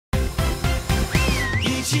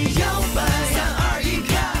起摇摆，3、2、1，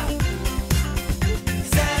看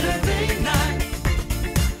Saturday night，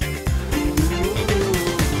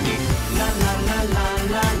 啦啦啦啦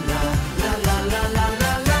啦啦啦啦啦啦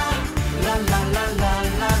啦啦啦啦啦啦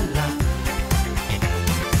啦啦，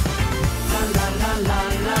啦啦啦啦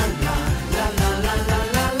啦啦啦啦啦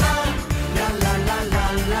啦啦啦啦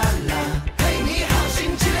啦啦，嘿，你好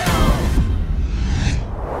星期六。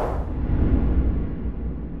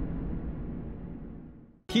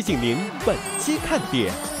提醒您本期看点：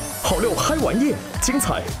好六嗨玩夜，精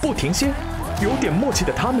彩不停歇。有点默契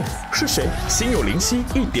的他们是谁？心有灵犀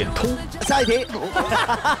一点通。下一题，我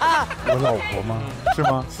老婆吗？是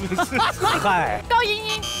吗？是。嗨，高莹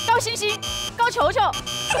莹、高欣欣、高球球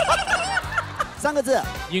3个字，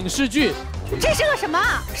影视剧。这是个什么？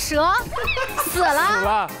蛇死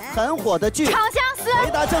了。很火的剧。长相思。回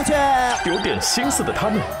答正确。有点心思的他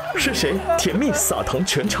们是谁？甜蜜撒糖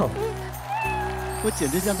全场。我简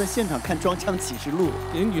直像在现场看《装腔启示录》。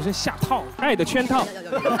人女生下套，爱的圈套。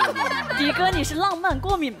迪哥，你是浪漫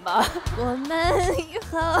过敏吧？我们以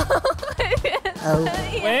后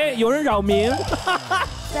会喂，有人扰民。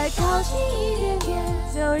再靠近一点点，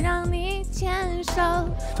就让你牵手。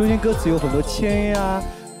中间歌词有很多牵呀、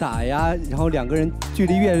打呀，然后两个人距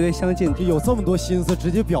离越来越相近，有这么多心思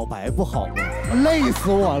直接表白不好吗？累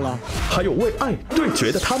死我了。还有为爱对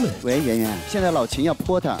决的他们。喂，圆圆，现在老秦要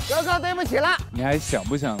泼他。哥哥，对不起了。你还想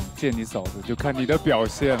不想见你嫂子，就看你的表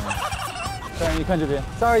现了。3、2、1，看这边。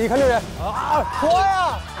3、2、1，看这边。啊，泼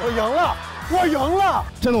呀！我赢了，我赢了！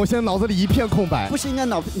真的，我现在脑子里一片空白。不是应该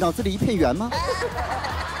脑子里一片圆吗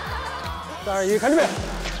？3、2、1，看这边。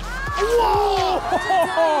哇！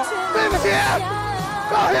对不起，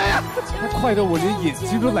高圆圆。他快到我连眼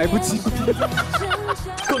睛都来不及。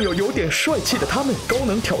更有点帅气的他们，高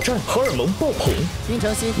能挑战，荷尔蒙爆棚。金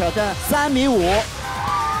城熙挑战3.5米，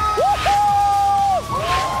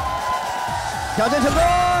挑战成功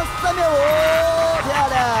3.5米，漂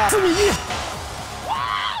亮。4.1米，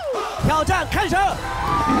挑战看成。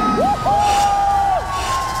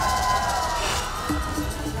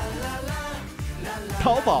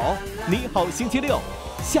淘宝，你好星期六，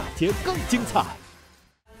下节更精彩。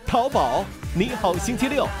淘宝，你好星期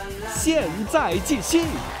六，现在继续。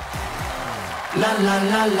啦啦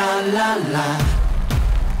啦啦啦啦，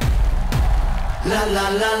啦啦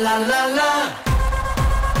啦啦啦啦。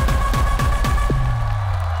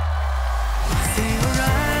Say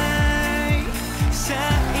alright， 下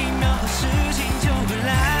一秒事情就会来。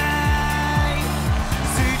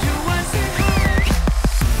3、2、1 say go。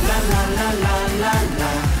啦啦啦啦啦啦，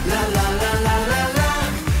啦啦啦啦啦啦，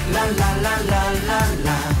啦啦啦啦啦啦。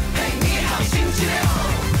嘿，你好星期六。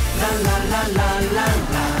啦啦啦啦啦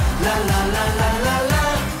啦，啦啦啦啦啦啦，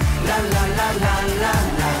啦啦啦啦啦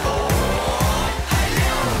啦。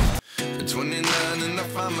At 29 and I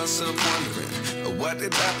find myself wondering what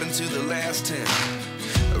did happen to the last 10.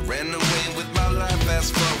 I ran away with my life,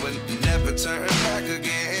 fast forward, never turn back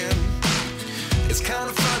again. It's kind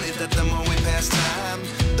of funny that the more we pass time,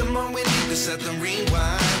 the more we need to set the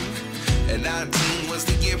rewind. And 19 was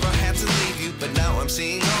the year I had to leave you, but now I'm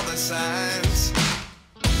seeing all the signs.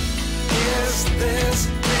 Is this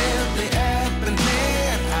really happening?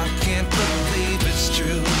 I can't believe it's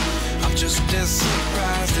true. I'm just as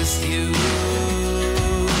surprised as you.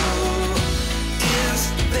 Is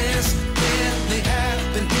this really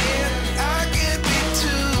happening? I can't be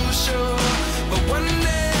too sure, but one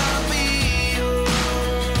day I'll be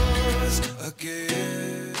yours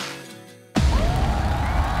again.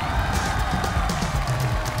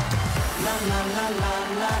 啦啦啦啦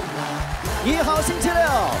啦啦。你好星期六，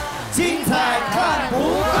精彩看不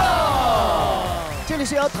够。这里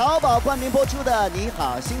是由淘宝冠名播出的《你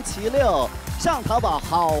好星期六》，上淘宝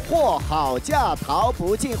好货好价淘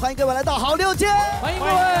不尽，欢迎各位来到好六街，欢迎各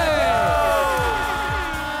位。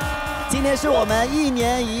今天是我们1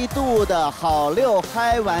年1度的好六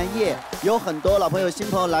嗨玩夜，有很多老朋友、新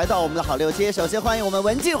朋友来到我们的好六街。首先欢迎我们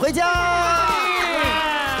文静回家。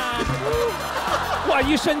哇！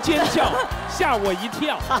一声尖叫，吓我一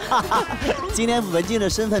跳。今天文静的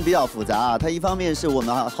身份比较复杂啊，她一方面是我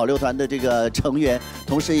们好六团的这个成员，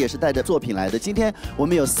同时也是带着作品来的。今天我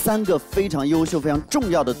们有3个非常优秀、非常重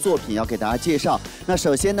要的作品要给大家介绍。那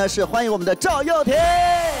首先呢是欢迎我们的赵又廷。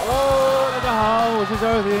Hello， 大家好，我是赵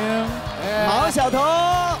又廷。毛晓彤。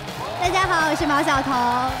大家好，我是毛晓彤。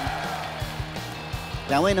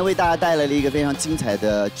两位呢为大家带来了一个非常精彩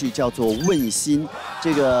的剧，叫做《问心》，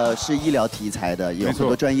这个是医疗题材的，有很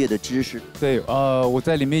多专业的知识。对，我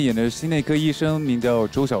在里面演的心内科医生，名叫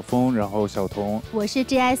周晓峰，然后小童。我是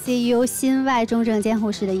GICU 心外重症监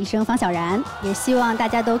护室的医生方小然，也希望大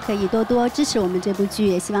家都可以多多支持我们这部剧，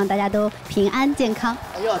也希望大家都平安健康。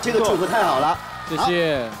哎呦，这个祝福太好了，谢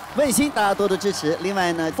谢。问心，大家多多支持。另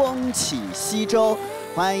外呢，风起西周，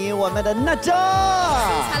欢迎我们的娜吒。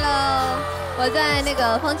Hello。 我在那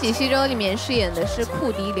个《风起西周》里面饰演的是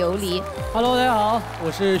库迪琉璃。Hello， 大家好，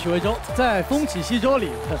我是许魏洲，在《风起西周》里，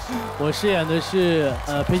我饰演的是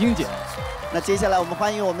裴青姐。那接下来我们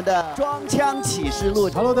欢迎我们的《装腔启示录》。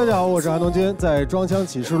Hello， 大家好，我是韩东君，在《装腔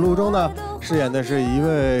启示录》中呢，饰演的是一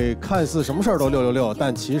位看似什么事儿都666，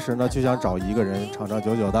但其实呢，就想找一个人长长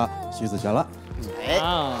久久的徐子璇了。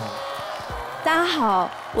大家好，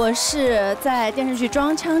我是在电视剧《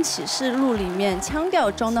装腔启示录》里面腔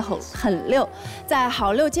调中的很溜，在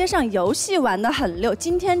好六街上游戏玩的很溜，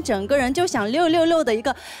今天整个人就想666的一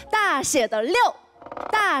个大写的6，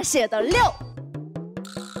大写的6。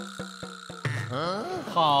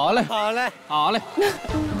好嘞，好嘞，好嘞，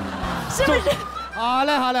是不是？ 好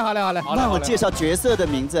嘞，好嘞，好嘞，好嘞。那我介绍角色的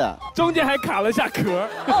名字，中间还卡了下壳。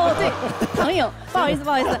哦，对，朋友，不好意思，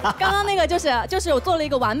不好意思，刚刚那个就是我做了一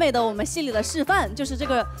个完美的我们戏里的示范，就是这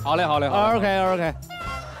个。好嘞，好嘞，好嘞。OK。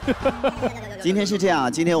今天是这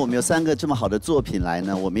样，今天我们有3个这么好的作品来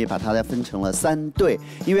呢，我们也把它分成了3队，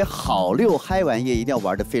因为好六嗨玩夜一定要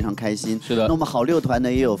玩得非常开心。是的。那我们好六团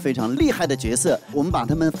呢也有非常厉害的角色，我们把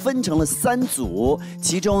他们分成了3组，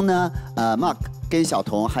其中呢，Mark 跟小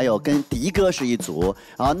童还有跟迪哥是一组，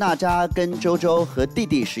然后娜吒跟周周和弟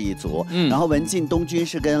弟是一组，然后文静、东君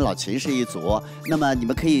是跟老秦是一组。那么你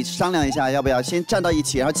们可以商量一下，要不要先站到一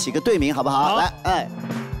起，然后起个队名，好不好？好来，哎。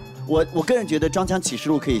 我个人觉得《装腔启示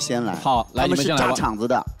录》可以先来，好，来，他们是炸场子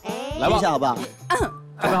的，来一下好不好？准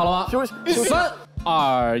备好了吗？休息，3、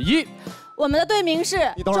2、1。我们的队名是。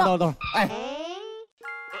你等会儿，哎。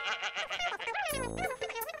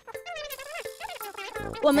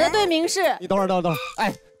我们的队名是。你等会儿，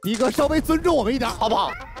哎，迪哥稍微尊重我们一点，好不好？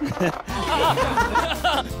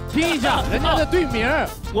听一下人家的队名，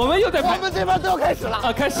我们又在我们这边都要开始了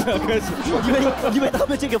啊！开始了。因为他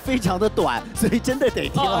们这个非常的短，所以真的得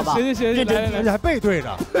听，好吧？行，认真，而且还背对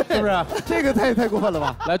着，是不是？这个太过分了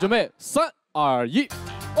吧？来，准备3、2、1。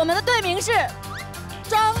我们的队名是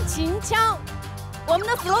装秦腔，我们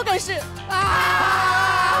的 slogan 是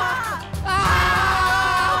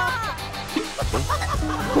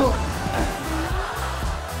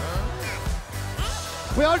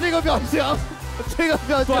不要这个表情，这个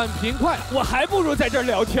表情短平快，我还不如在这儿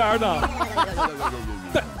聊天呢。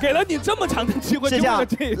给了你这么长的机会，是这样。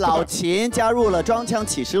老秦加入了《装腔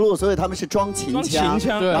启示录》，所以他们是装秦腔，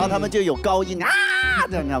然后他们就有高音啊，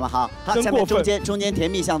这样知道吗？好，下面中间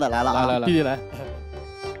甜蜜向的来了，来，弟弟来。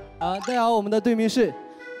大家好，我们的队名是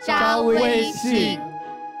加微信，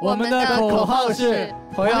我们的口号是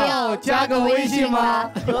朋友加个微信吗？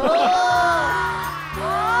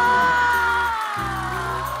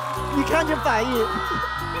你看这反应。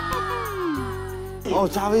哦，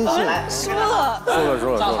加微信，输了。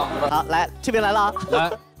好，来这边来了啊，来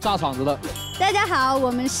炸场子的。大家好，我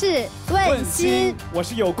们是问心，我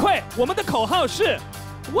是有愧，我们的口号是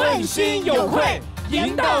问心有愧，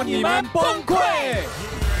引导你们崩溃。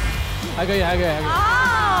还可以。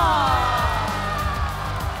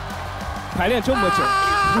排练这么久。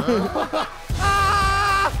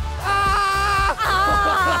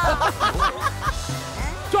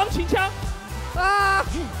装秦腔。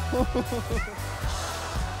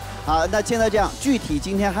好，那现在这样，具体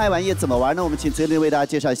今天嗨完夜怎么玩呢？我们请泽林为大家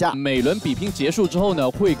介绍一下。每轮比拼结束之后呢，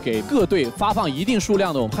会给各队发放一定数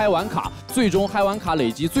量的嗨玩卡，最终嗨玩卡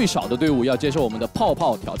累积最少的队伍要接受我们的泡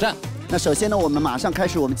泡挑战。那首先呢，我们马上开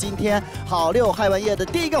始我们今天好六嗨完夜的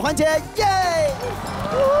第一个环节，耶！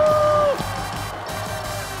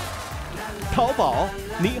淘宝，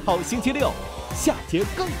你好星期六，下节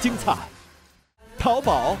更精彩。淘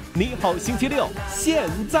宝，你好星期六，现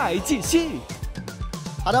在继续。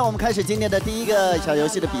好的，我们开始今天的第一个小游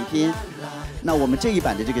戏的比拼。那我们这一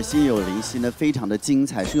版的这个心有灵犀呢，非常的精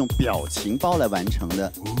彩，是用表情包来完成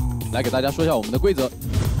的。来给大家说一下我们的规则。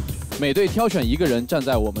每队挑选一个人站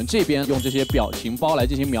在我们这边，用这些表情包来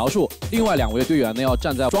进行描述。另外2位队员呢要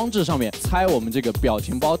站在装置上面猜我们这个表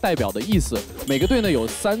情包代表的意思。每个队呢有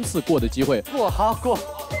3次过的机会。过。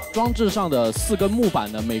装置上的4根木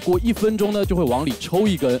板呢，每过1分钟呢就会往里抽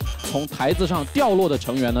1根。从台子上掉落的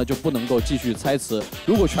成员呢就不能够继续猜词。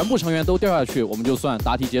如果全部成员都掉下去，我们就算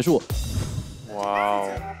答题结束。哇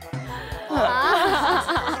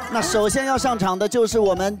那首先要上场的就是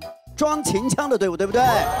我们装秦腔的队伍，对不对？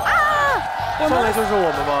上来就是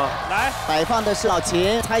我们吗？来，摆放的是老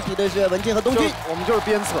秦，猜题的是文静和东君。我们就是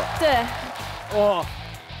鞭策。对。哦。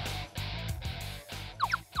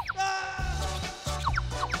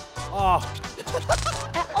啊。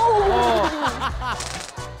哦。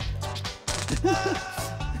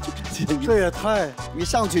这也太……一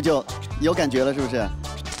上去就有感觉了，是不是？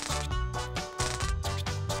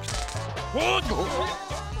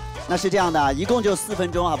那是这样的，一共就4分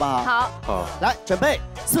钟，好不好？好。好。来，准备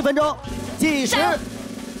，4分钟，计时，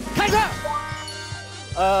开始。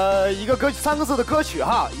一个歌3个字的歌曲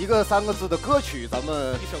哈，一个3个字的歌曲，咱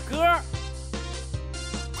们一首歌。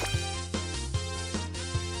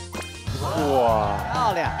哇，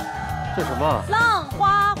漂亮！这什么？浪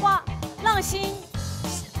花花，浪心，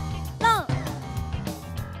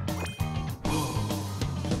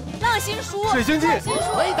浪心书。水星记。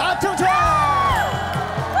回答正确。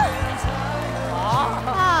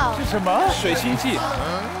好。是什么？水星记。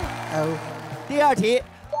第二题。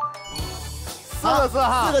 4个字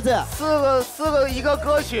哈， 4个字，4个，一个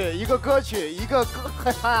歌曲，一个歌曲，一个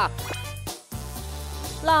歌哈。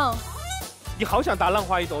浪，你好想答浪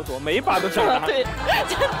花一朵朵，每一把都想答。对，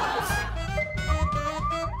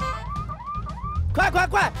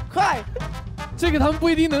快！这个他们不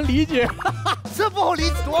一定能理解，这不好理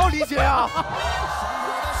解，多好理解啊！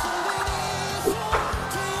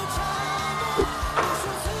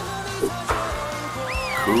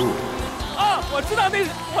啊，我知道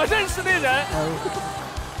我认识那人。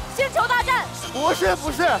星球大战。不是，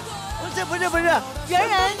猿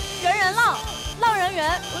人浪，浪人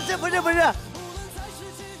猿。不是，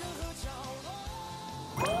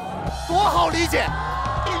多好理解。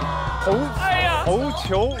红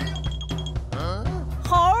球。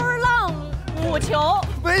猴浪五球。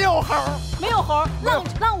没有猴。浪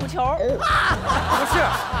五球。不是，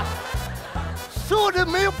说这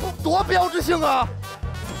没有多标志性啊。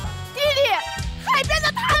 弟弟，海边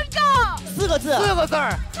的探戈，4个字，4个字，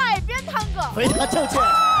海边探戈，回答正确。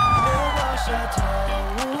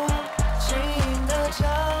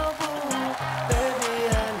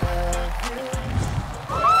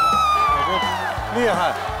厉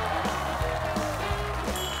害，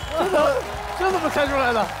这怎么猜出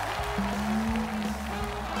来的？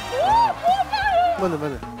慢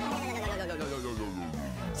点。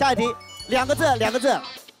下一题，2个字，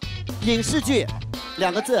影视剧。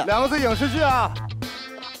 2个字影视剧啊！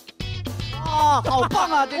啊，好棒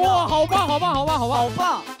啊！这个哇，好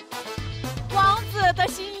棒！王子的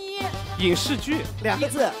新衣。影视剧，2个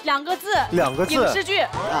字，影视剧。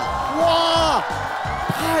哇，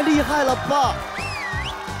太厉害了吧！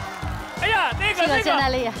哎呀，那个真的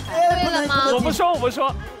厉害，对了吗？我不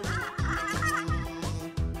说。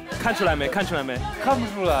看出来没？看不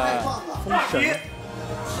出来。封神。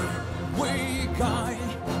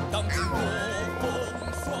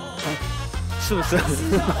是不是？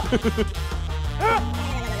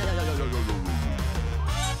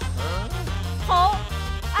猴，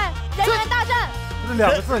哎，人猿大战。不是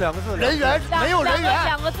2个字，人猿没有人猿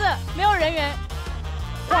，2个字没有人猿。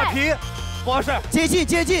话题不是接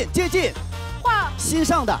近。画新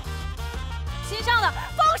上的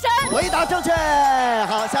封神。回答正确。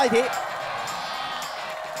好，下一题。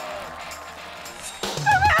快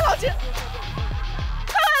老秦。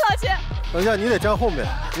等一下，你得站后面，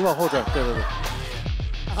你往后站。对。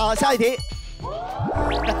好，下一题。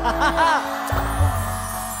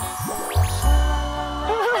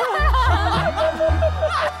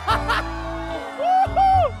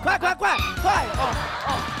快！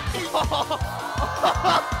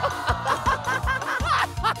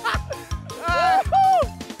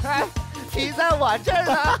哎，题在我这儿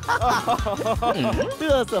呢。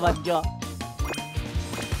嘚瑟吧你就。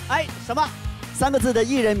哎，什么？3个字的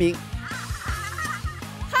艺人名。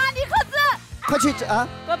哈尼克斯。快去啊！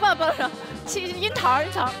不，樱桃。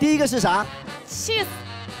第一个是啥？cheese。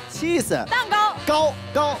蛋糕。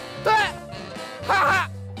高。对。哈。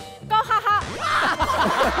高哈哈。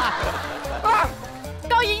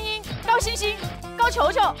高英，高星星，高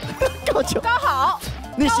球，高好。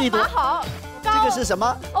那是一朵。好。这个是什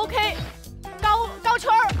么 ？OK。高圈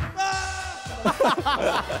儿。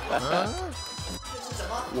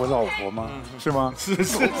我老婆吗？是吗？是。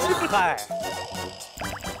嗨。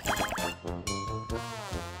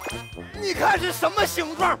你看是什么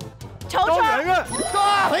形状？球圈。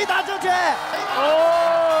对，回答正确。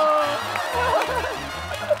哦。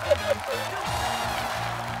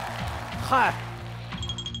嗨。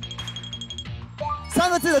3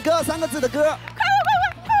个字的歌。快！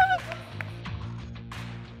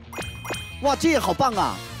哇，这也好棒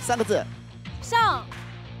啊！3个字。上，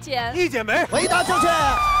简。一剪梅。回答正确。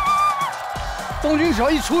东君只要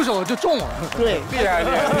一出手就中了。对，厉害厉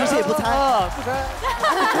害，平时也不猜啊，不猜，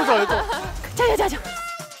出手就中。加油加油！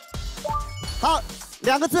好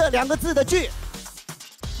，2个字的剧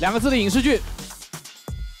，2个字的影视剧。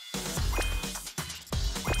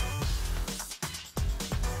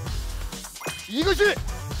一个剧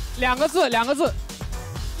，2个字，2个字。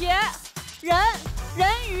人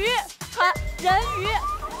鱼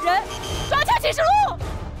装腔启示录，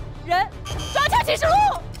装腔启示录。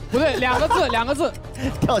不对，2个字，2个字。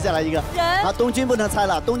跳下来一个。好，东君不能猜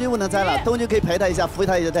了，东君可以陪他一下，扶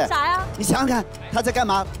他一下，对。啥呀？你想想看，他在干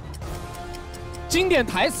嘛？经典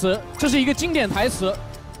台词，这是一个经典台词。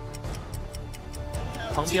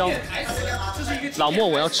狂飙，老莫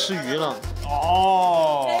我要吃鱼了。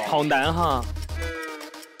哦，好难哈。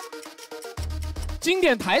经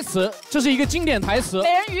典台词，这是一个经典台词。美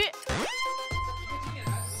人鱼。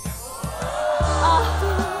啊。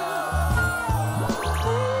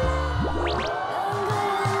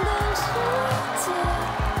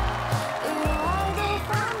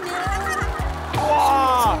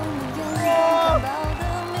哇！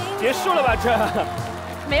结束了吧这？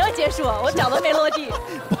没有结束，我脚都没落地。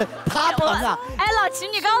他疼啊！哎，老齐，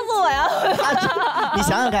你告诉我呀。你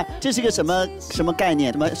想想看，这是个什么概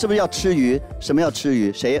念？是不是要吃鱼？什么要吃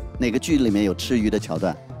鱼？哪个剧里面有吃鱼的桥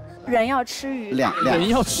段？人要吃鱼。人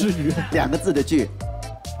要吃鱼。 2个字的剧。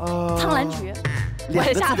苍兰诀。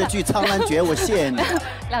 2个字的剧《苍兰诀》，我谢谢你。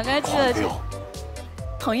 2个字的剧。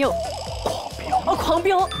朋友。狂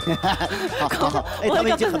飙。好，哎，他们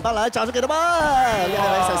已经很棒了，掌声给他们！来，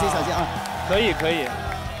小心啊！可以。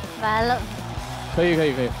完了。可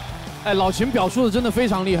以。哎，老秦表述的真的非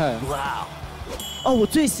常厉害。哇！哦，我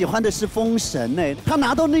最喜欢的是封神哎，他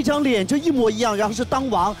拿到那张脸就一模一样，然后是当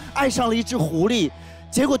王爱上了一只狐狸，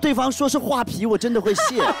结果对方说是画皮，我真的会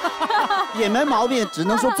谢，也没毛病，只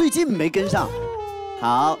能说最近没跟上。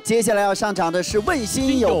好，接下来要上场的是问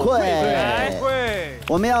心有愧。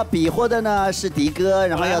我们要比划的呢是迪哥，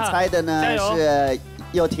然后要猜的呢是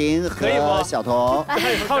又廷和小童。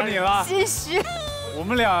靠你了，继续。我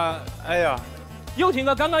们俩，哎呀，又廷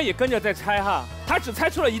哥刚刚也跟着在猜哈，他只猜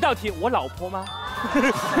出了一道题，我老婆吗？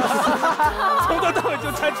从头到尾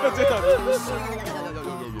就猜出了这道题。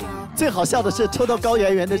最好笑的是抽到高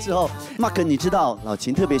圆圆的时候 ，Mark， 你知道老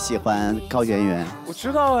秦特别喜欢高圆圆，我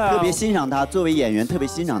知道呀，特别欣赏她，作为演员特别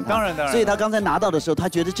欣赏她。当然。所以他刚才拿到的时候，他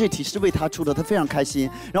觉得这题是为他出的，他非常开心。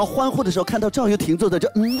然后欢呼的时候，看到赵又廷坐在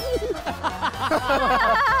这，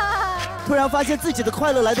突然发现自己的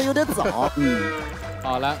快乐来得有点早。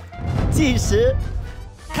好，来，计时，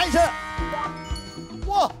开始。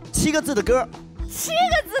哇，7个字的歌。7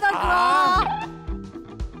个字的歌。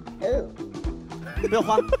不要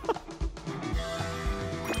慌。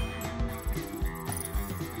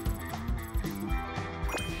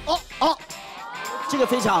哦，这个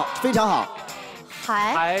非常好。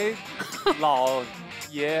海老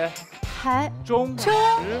爷中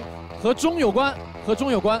和中有关，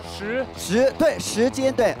时对时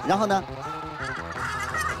间对，然后呢？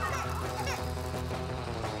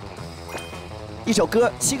一首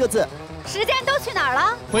歌7个字。时间都去哪儿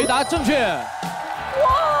了？回答正确。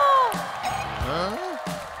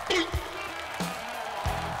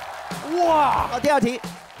哇！好，第2题。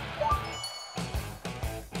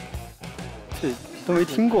这都没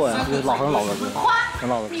听过呀，这很老的歌。很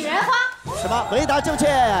老的。女人花。什么？回答正确。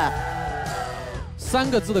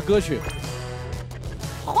3个字的歌曲。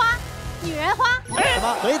花，女人花。什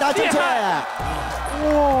么？回答正确。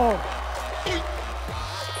哇！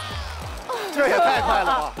这也太快了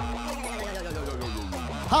吧！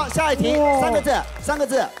好，下一题，3个字。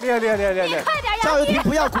厉害！你快点，赵又廷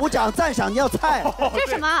不要鼓掌赞赏，你要猜。这是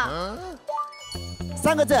什么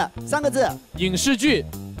？3个字。影视剧。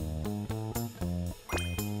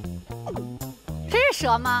这是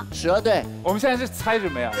蛇吗？蛇对。我们现在是猜什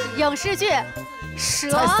么呀？影视剧，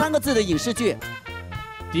蛇。猜3个字的影视剧。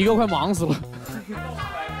迪哥快忙死了。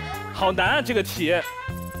好难啊，这个题。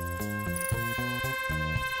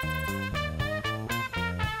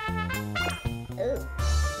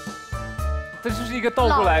这就是一个倒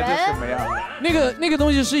过来的什么呀？那个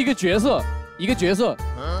东西是一个角色。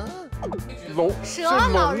蛇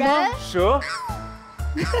老人。蛇。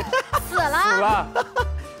死了。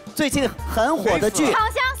最近很火的剧。长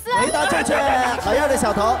相思。回答正确，好样的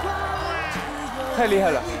小头。太厉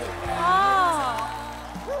害了。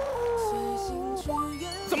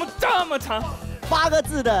怎么这么长？8个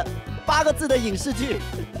字的影视剧。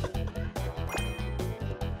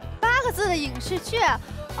 8个字的影视剧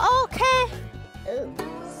 ，OK。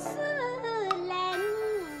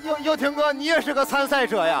又廷哥，你也是个参赛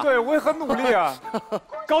者呀？对，我也很努力啊。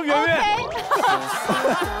高圆圆。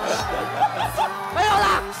没有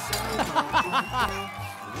了。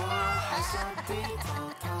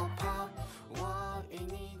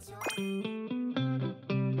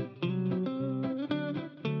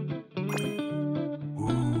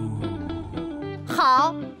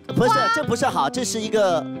好，不是，这不是好，这是一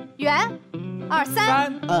个圆，2、3，三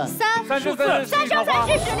生三生三世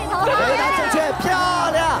十里桃花。回答正确，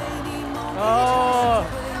漂亮。哦，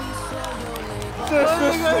这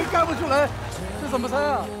是干不出来，这怎么猜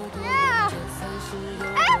啊？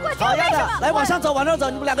哎，我知道好样的，为什么。来往上走，往上走，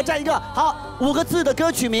你们2个站一个。好，5个字的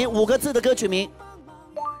歌曲名，5个字的歌曲名。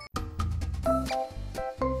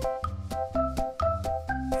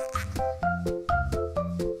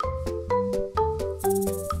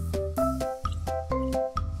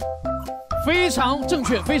非常正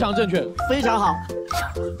确，非常正确，非常好。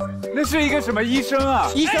那是一个什么医生啊？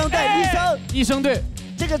医生对，医生对。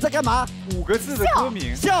这个在干嘛？5个字的歌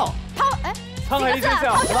名。笑。沧海一声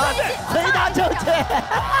笑。什么？回答正确。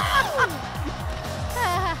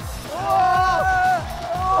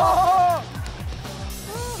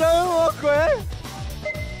什么鬼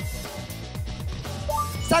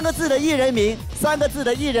？3个字的艺人名，3个字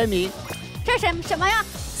的艺人名。这是什么呀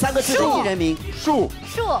？3个字的艺人名。树。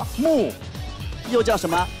木。又叫什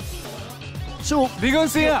么？树。李更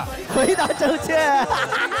新啊。回答正确。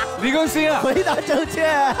李更新啊。回答正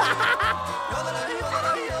确。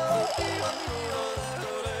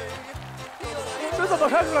这怎么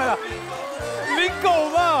看出来的？林狗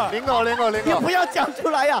嘛。林狗。你不要讲出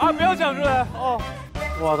来呀！啊，不要讲出来哦。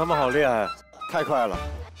哇，他们好厉害，太快了。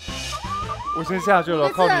我先下去了，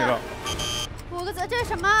靠你了。 5个字，这是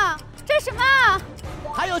什么？这是什么？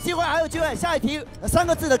还有机会，还有机会。下一题，3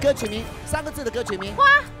个字的歌曲名，3个字的歌曲名。花，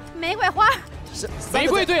玫瑰花。是玫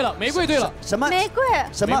瑰对了，玫瑰对了。什么？玫瑰。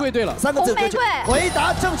什么？玫瑰对了。 3个字的歌曲。回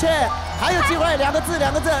答正确。还有机会，2个字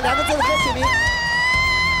的歌曲名。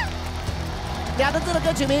2个字的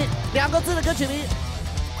歌曲名，2个字的歌曲名。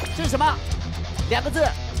这是什么？2个字。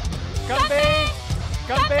干杯！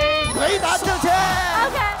干杯！回答正确。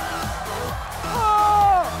OK。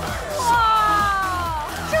 哇，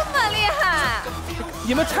这么厉害！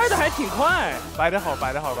你们猜的还挺快，摆得好。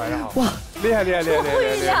哇，厉害，可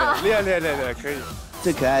以。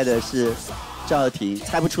最可爱的是赵又廷，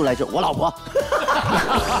猜不出来就我老婆。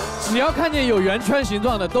只要看见有圆圈形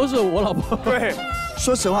状的，都是我老婆。对。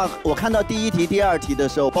说实话，我看到第1题、第2题的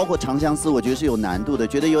时候，包括长相思，我觉得是有难度的，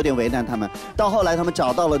觉得有点为难他们。到后来他们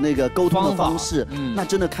找到了那个沟通的方式，那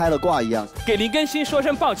真的开了挂一样。给林更新说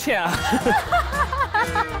声抱歉啊。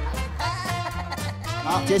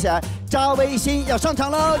好，接下来张维新要上场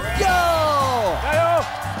了，哟！加油！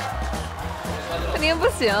肯定不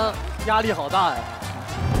行，压力好大呀。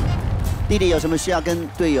弟弟有什么需要跟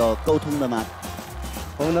队友沟通的吗？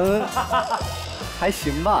我们能还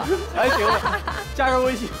行吧？还行，加个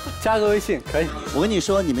微信，加个微信可以。我跟你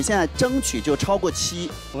说，你们现在争取就超过7，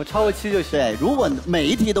我们超过7就行。对，如果每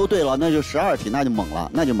一题都对了，那就12题，那就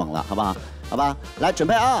猛了，好不好？好吧，来准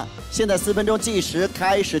备啊！现在4分钟计时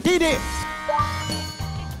开始，弟弟。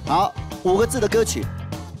 好，5个字的歌曲。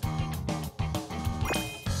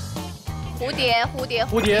蝴蝶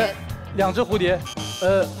，2只蝴蝶，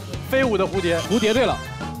飞舞的蝴蝶，蝴蝶对了。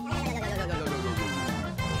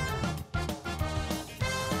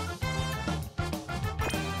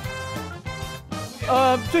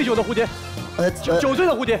醉酒的蝴蝶，酒醉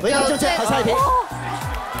的蝴蝶。回答正确，好，下一题。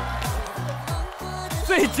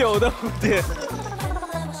醉酒的蝴蝶。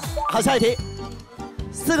好，下一题。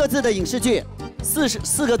4个字的影视剧。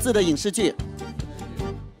 4个字的影视剧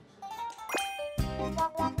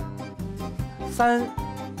，30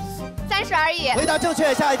而已。回答正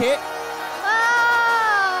确，下一题。哇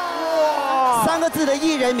！3个字的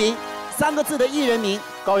艺人名，3个字的艺人名，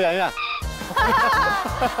高圆圆。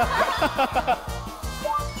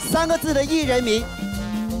3个字的艺人名，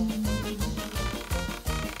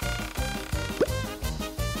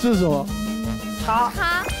这是什么？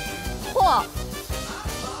错。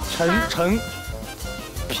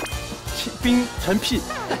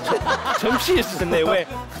陈屁是哪位？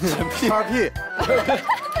陈屁。叉屁。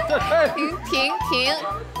停。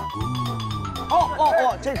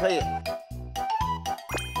哦，这可以。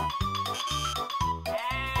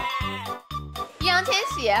易烊千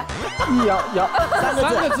玺。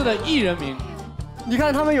3个字的艺人名。你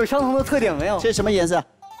看他们有相同的特点没有？这是什么颜色？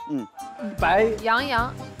白。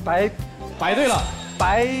杨。白对了。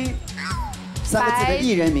白。 3个字的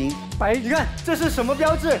艺人名。 白，你看这是什么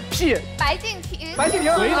标志？屁！白敬亭。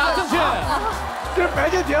回答正确。这是白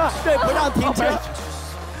敬亭。对，不让停车。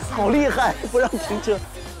好厉害，不让停车。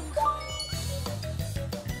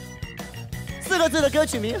个字的歌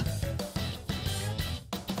曲名。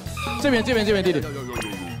这边，弟弟。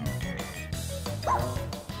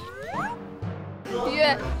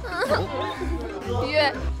月。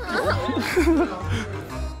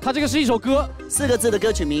它这个是一首歌，4个字的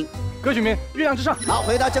歌曲名。歌曲名《月亮之上》。好，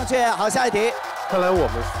回答正确。好，下一题。看来我们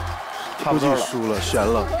差不多输了，悬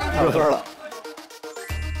了，差不多了。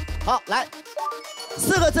好，来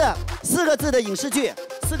，4个字的影视剧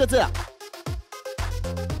，4个字。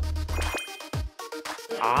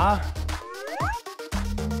啊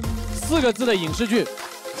？4个字的影视剧。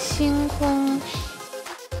星空。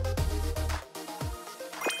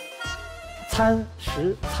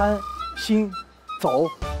星走。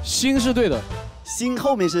星是对的。星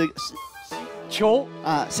后面是球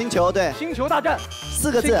啊，星球对。星球大战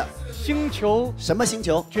4个字。星球什么星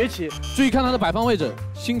球？崛起。注意看它的摆放位置，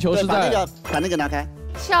星球是在。把那个拿开。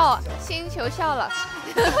笑，星球笑了。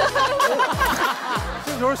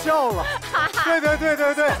星球笑了。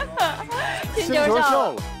对。星球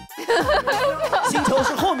笑了。星球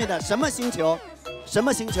是后面的什么星球？什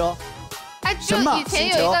么星球？哎，就以前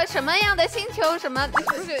有一个什么样的星球，什么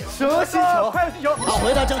什么星球？还有星球。好，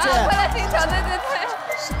回答正确。快乐星球，对。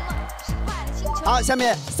好，下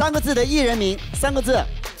面3个字的艺人名，3个字。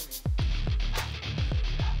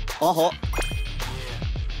王侯。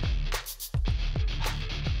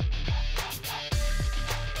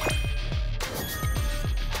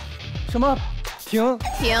什么？停。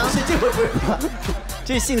这个不是，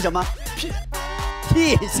这姓什么？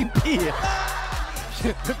屁，姓屁。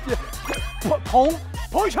彭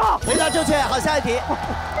昱畅。回答正确。好，下一题。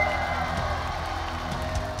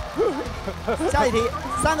下一题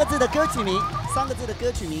，3个字的歌曲名，3个字的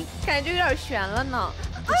歌曲名。感觉有点悬了呢。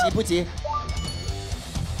不急。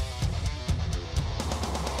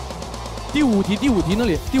第五题那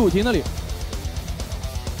里。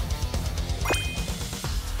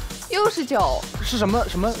又是酒。是什么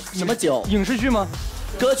酒？影视剧吗？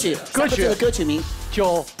歌曲的歌曲名。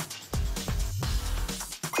酒。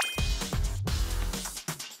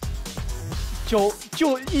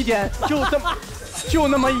就一点，就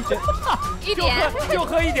那么一点。就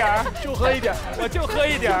喝一点儿，我就喝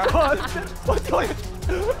一点儿。我掉下去。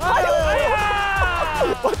哎呀！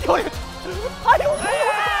我掉下去。哎呦！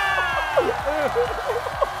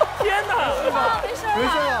天哪！没事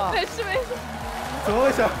吧？没事。怎么回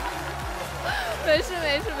事？没事。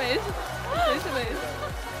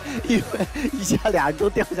因为一下俩人都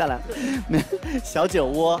掉下来，小酒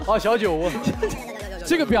窝。哦，小酒窝。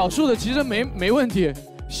这个表述的其实没问题，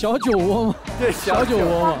小酒窝吗？对，小酒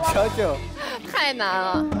窝嘛，小酒。太难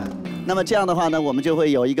了。那么这样的话呢，我们就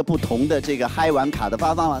会有一个不同的这个嗨玩卡的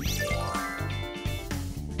发放了。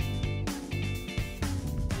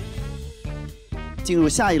进入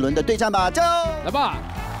下一轮的对战吧，走！来吧。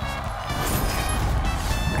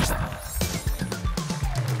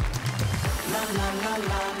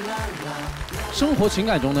生活情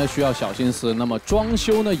感中呢需要小心思，那么装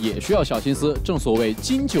修呢也需要小心思。正所谓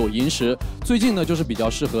金九银十，最近呢就是比较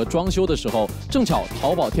适合装修的时候。正巧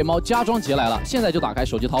淘宝天猫家装节来了，现在就打开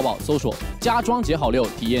手机淘宝搜索家装节好6，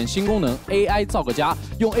体验新功能 AI 造个家，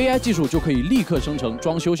用 AI 技术就可以立刻生成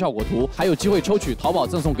装修效果图，还有机会抽取淘宝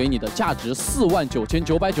赠送给你的价值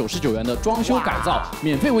49999元的装修改造，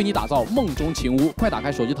免费为你打造梦中情屋。快打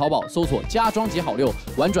开手机淘宝搜索家装节好6，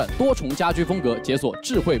玩转多重家居风格，解锁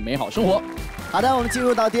智慧美好生活。好的，我们进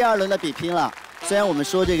入到第2轮的比拼了。虽然我们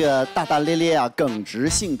说这个大大咧咧啊、耿直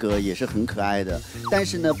性格也是很可爱的，但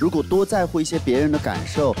是呢，如果多在乎一些别人的感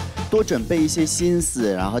受，多准备一些心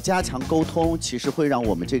思，然后加强沟通，其实会让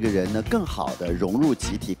我们这个人呢更好的融入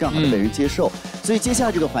集体，更好的被人接受。所以接下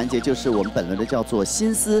来这个环节就是我们本轮的叫做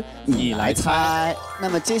心思你来猜。那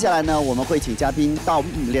么接下来呢，我们会请嘉宾到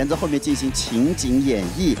帘子后面进行情景演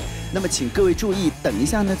绎。那么请各位注意，等一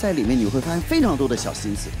下呢，在里面你会发现非常多的小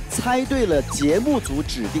心思，猜对了节目组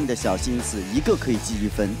指定的小心思，一个可以记1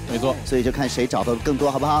分。没错，所以就看谁找到的更多，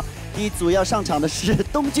好不好？第一组要上场的是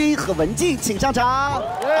东君和文静，请上场。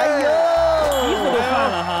哎呦，衣服都换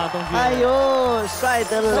了哈，东君。哎呦，帅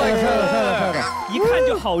的嘞！帅的，一看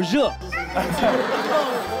就好热。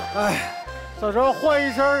哎，小时候换一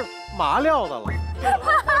身麻料的了。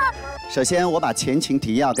首先，我把前情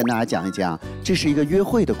提要跟大家讲一讲，这是一个约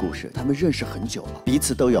会的故事，他们认识很久了，彼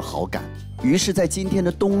此都有好感。于是，在今天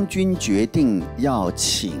的东君决定要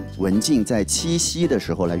请文静在七夕的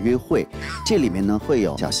时候来约会，这里面呢会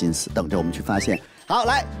有小心思，等着我们去发现。好，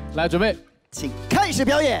来准备，请开始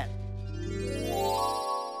表演。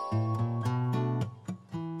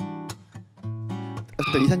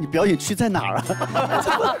等一下，你表演区在哪儿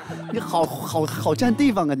啊？你好占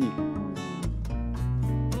地方啊你！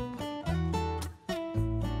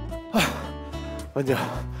文静，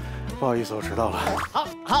不好意思，我迟到了。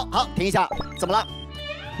好，停一下，怎么了？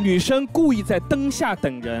女生故意在灯下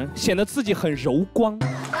等人，显得自己很柔光。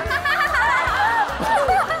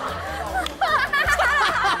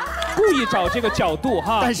故意找这个角度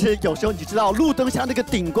哈。但是有时候你知道，路灯下那个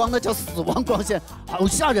顶光那叫死亡光线，好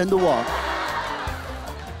吓人的哦。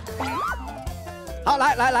好，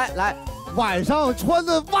来，晚上穿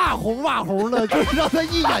的袜红的，就是让他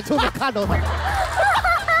一眼就能看到他。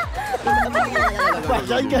晚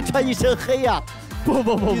上应该穿一身黑呀。不，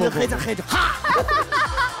黑着黑着，哈。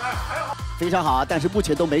非常好啊，但是目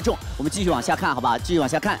前都没中，我们继续往下看，好吧？继续往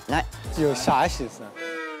下看，来。有啥心思？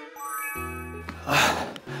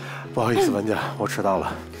不好意思，文姐，我迟到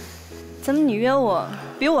了。怎么你约我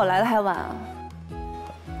比我来的还晚啊？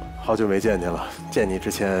好久没见你了，见你之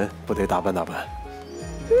前不得打扮打扮？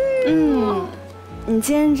你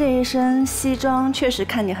今天这一身西装确实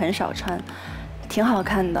看你很少穿，挺好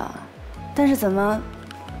看的，但是怎么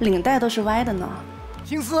领带都是歪的呢？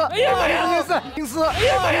青丝，哎呀妈呀，青丝，哎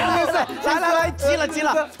呀妈呀，来，急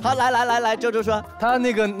了，好，来，周说，他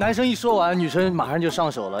那个男生一说完，女生马上就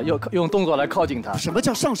上手了，用动作来靠近他。什么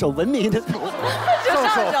叫上手？文明的，就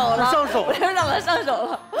上手了，我就让他上手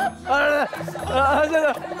了。这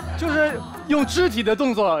个就是用肢体的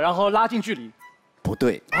动作，然后拉近距离。不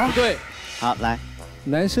对，不对。好，来，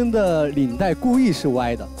男生的领带故意是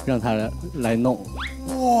歪的，让他来弄。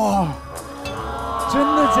哇，真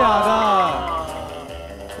的假的？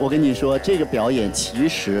我跟你说，这个表演其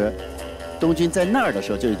实，东君在那儿的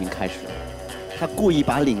时候就已经开始了，他故意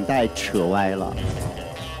把领带扯歪了。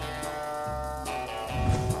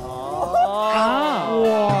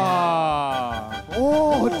哇，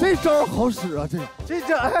这招好使啊！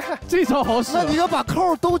这招好使。那你要把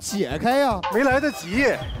扣都解开呀，没来得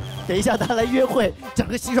及。等一下他来约会，整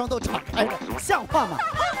个西装都敞开了，像话吗？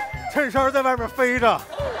衬衫在外面飞着。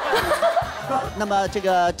那么这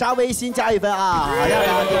个扎微心加1分啊，好，没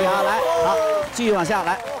问题啊，来，好，继续往下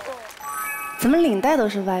来。怎么领带都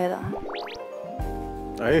是歪的？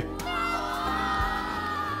哎，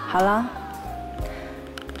好了，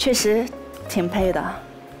确实挺配的。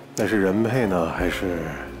那是人配呢，还是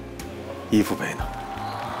衣服配呢？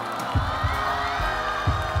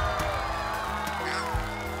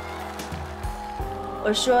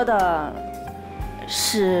我说的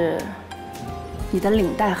是你的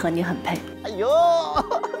领带和你很配。哎呦，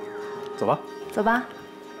走吧，走吧。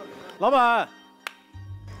老板，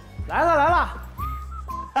来了，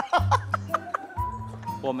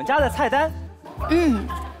我们家的菜单。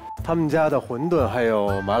他们家的馄饨还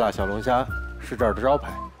有麻辣小龙虾是这儿的招牌，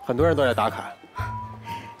很多人都来打卡。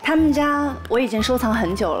他们家我已经收藏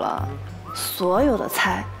很久了，所有的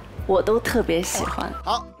菜我都特别喜欢。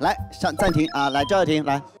好，来暂停啊，来赵又廷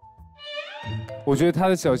来。我觉得他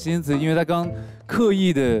的小心思，因为他刚刻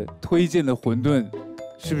意的推荐了馄饨，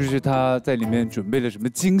是不是他在里面准备了什么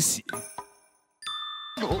惊喜？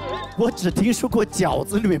我只听说过饺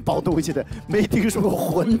子里面包东西的，没听说过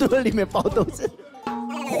馄饨里面包东西。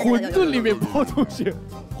馄饨里面包东西，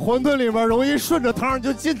馄饨里面容易顺着汤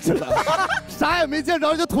就进去了，啥也没见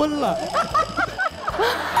着就吞了。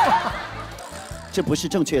这不是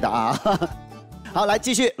正确的啊！好，来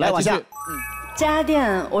继续，来往下。这家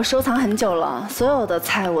店我收藏很久了，所有的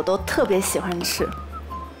菜我都特别喜欢吃。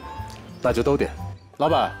那就都点，老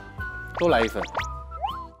板，都来1份。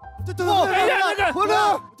哎呀，那个，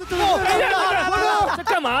哎呀，那个，这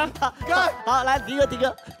干嘛？好，来迪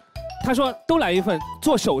哥。他说都来1份，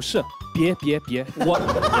做手势，别，我。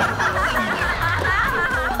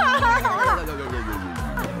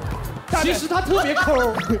其实他特别抠，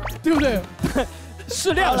对不对？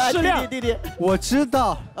适量。弟，我知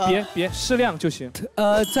道，别适量就行。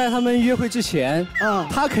在他们约会之前，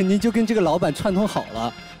他肯定就跟这个老板串通好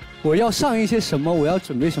了，我要上一些什么，我要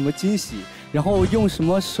准备什么惊喜，然后用什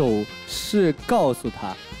么手势告诉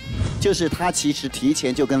他。就是他其实提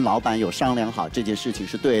前就跟老板有商量好这件事情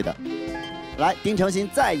是对的。来，丁程鑫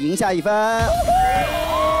再赢下1分。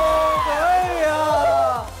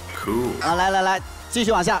可以啊！啊，来，继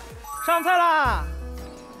续往下。上菜啦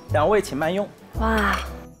！2位请慢用。哇！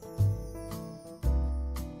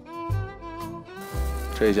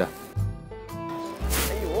吃一下。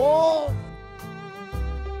哎呦！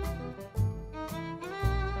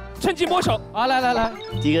趁机摸手啊！来，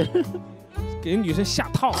迪哥，给女生下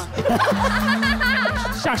套，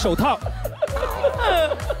下手套，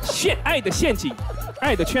爱的陷阱，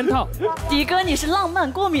爱的圈套。迪哥，你是浪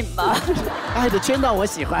漫过敏吧？爱的圈套我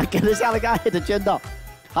喜欢，给他下了个爱的圈套。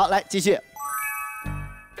好，来继续。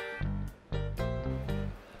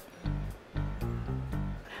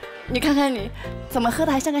你看看你，怎么喝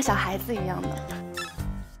的还像个小孩子一样的？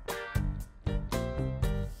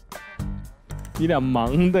你俩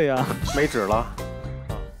忙的呀。没纸了。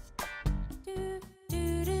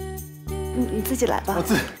你自己来吧。我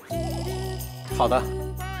自己。好的。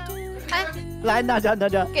哎，来，娜扎，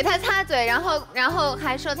给他擦嘴，然后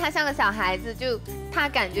还说他像个小孩子，就他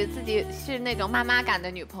感觉自己是那种妈妈感的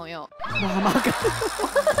女朋友。妈妈感。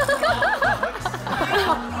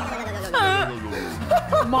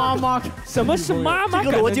妈妈，什么是妈妈？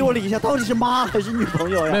这个逻辑我理一下，到底是妈还是女朋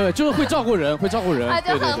友呀？没有，就是会照顾人，会照顾人。啊，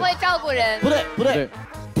就很会照顾人。不对，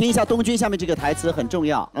听一下东君下面这个台词很重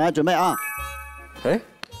要，来准备啊。哎，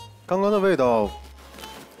刚刚的味道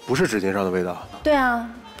不是纸巾上的味道。对啊，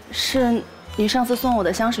是你上次送我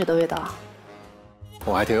的香水的味道。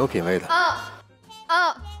我还挺有品味的。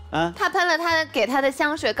他喷了他给他的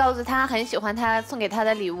香水，告诉他很喜欢他送给他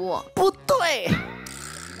的礼物。不对，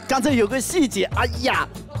刚才有个细节，哎呀，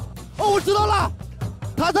哦，我知道了，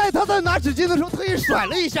他在拿纸巾的时候特意甩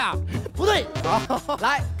了一下。不对，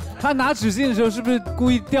来，他拿纸巾的时候是不是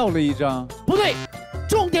故意掉了一张？不对，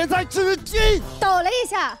重点在纸巾。抖了一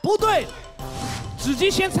下。不对，纸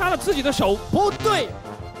巾先擦了自己的手。不对，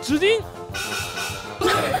纸巾。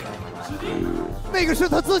那个是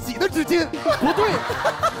他自己的纸巾。不对，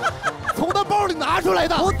从他包里拿出来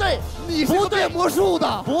的。不对，你是个变魔术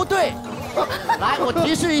的。不对。来，我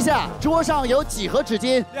提示一下，桌上有几盒纸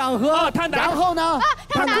巾？2盒。然后呢？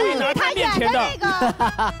他故意拿他面前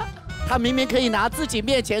的。他明明可以拿自己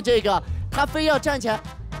面前这个，他非要站起来。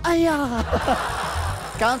哎呀！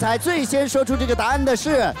刚才最先说出这个答案的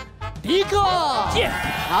是迪克。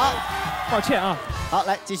好，抱歉啊。好，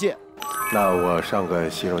来继续。那我上个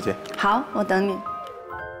洗手间。好，我等你。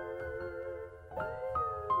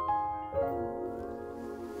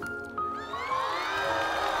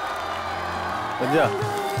文静，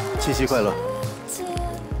七夕快乐。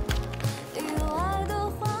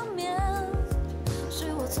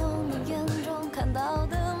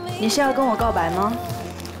你是要跟我告白吗？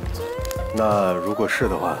那如果是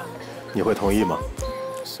的话，你会同意吗？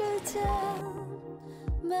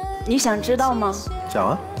你想知道吗？想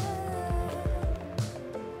啊。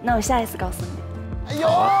那我下一次告诉你。哎呦！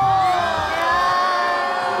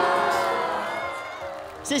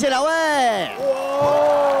谢谢两位。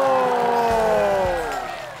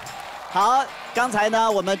好，刚才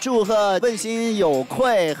呢，我们祝贺问心有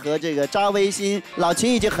愧和这个扎微心，老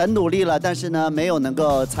秦已经很努力了，但是呢，没有能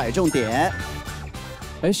够踩中点。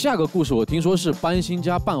哎，下个故事我听说是搬新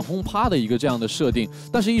家办轰趴的一个这样的设定，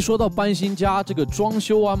但是一说到搬新家，这个装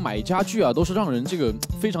修啊、买家具啊，都是让人这个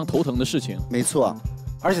非常头疼的事情。没错。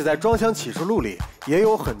而且在《装箱启示录》里也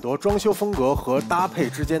有很多装修风格和搭配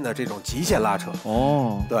之间的这种极限拉扯。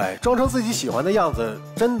哦，对，装成自己喜欢的样子，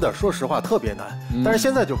真的说实话特别难。但是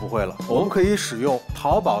现在就不会了，我们可以使用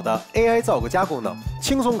淘宝的 AI 造个家功能，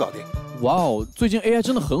轻松搞定。哇哦，最近 AI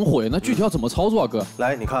真的很火，那具体要怎么操作啊，哥？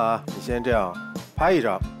来，你看啊，你先这样拍一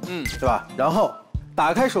张，对吧？然后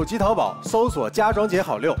打开手机淘宝，搜索家装节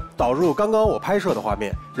好6，导入刚刚我拍摄的画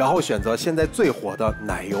面，然后选择现在最火的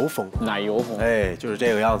奶油风。奶油风，哎，就是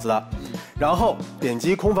这个样子的。然后点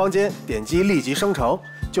击空房间，点击立即生成，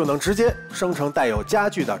就能直接生成带有家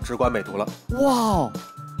具的直观美图了。哇，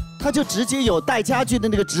它就直接有带家具的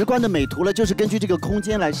那个直观的美图了，就是根据这个空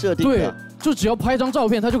间来设定的。对，就只要拍张照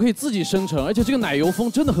片，它就可以自己生成，而且这个奶油风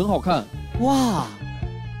真的很好看。哇！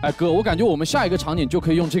哎哥，我感觉我们下一个场景就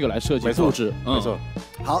可以用这个来设计布置。没错。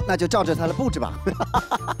好，那就照着它来布置吧。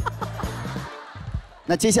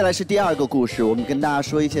那接下来是第2个故事，我们跟大家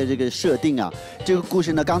说一下这个设定啊。这个故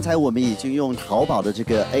事呢，刚才我们已经用淘宝的这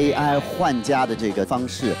个 AI 换家的这个方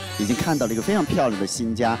式，已经看到了一个非常漂亮的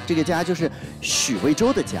新家。这个家就是许魏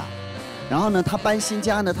洲的家。然后呢，他搬新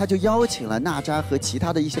家呢，他就邀请了娜扎和其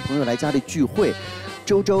他的一些朋友来家里聚会。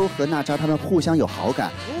周周和娜扎他们互相有好感，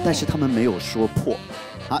但是他们没有说破。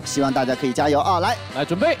好，希望大家可以加油啊！来，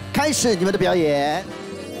准备，开始你们的表演。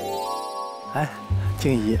哎，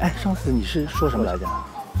静怡，哎，上次你是说什么来着？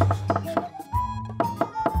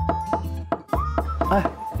哎，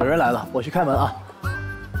有人来了，我去开门啊。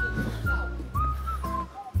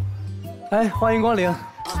哎，欢迎光临。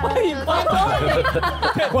欢迎光临，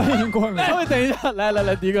欢迎光临。稍微等一下，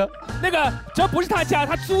来，迪哥，那个这不是他家，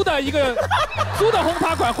他租的一个轰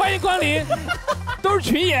趴馆，欢迎光临，都是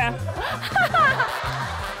群演。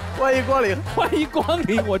欢迎光临，欢迎光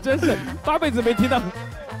临，我真是8辈子没听到。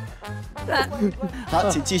好，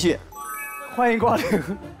请继续。欢迎光临。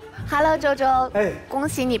Hello， 周周，哎，恭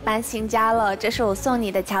喜你搬新家了，这是我送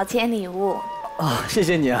你的乔迁礼物。啊，谢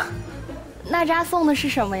谢你啊。娜扎送的是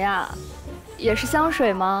什么呀？也是香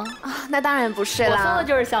水吗？啊，那当然不是啦，我送的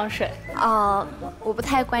就是香水。哦，我不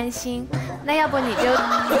太关心。那要不你就……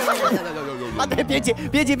啊，对，别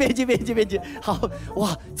急。好，哇，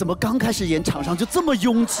怎么刚开始演场上就这么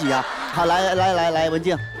拥挤啊？好，来，文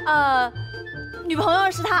静。女朋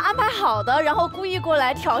友是他安排好的，然后故意过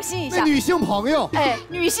来挑衅一下。女性朋友。哎，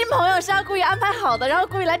女性朋友是他故意安排好的，然后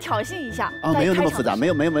故意来挑衅一下。哦，没有那么复杂，没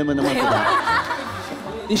有那么复杂。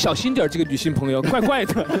你小心点，这个女性朋友怪怪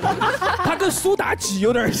的，她跟苏妲己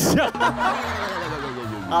有点像。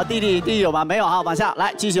啊，弟弟有吗？没有哈，往下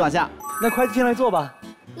来，继续往下。那快进来坐吧。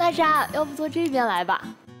娜扎，要不坐这边来吧？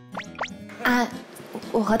啊，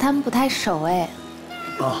我和他们不太熟哎。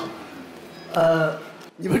哦，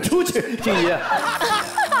你们出去，静怡。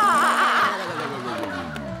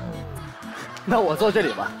那我坐这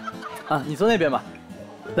里吧。啊，你坐那边吧。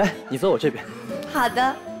来，你坐我这边。好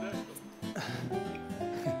的。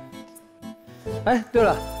哎，对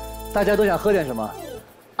了，大家都想喝点什么？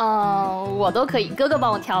我都可以，哥哥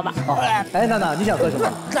帮我挑吧。哦，哎，娜娜，你想喝什么？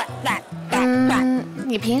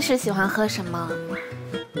你平时喜欢喝什么？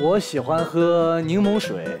我喜欢喝柠檬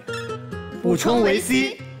水，补充维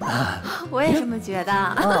C。我也这么觉得。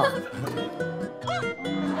啊！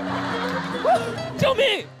救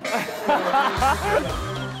命！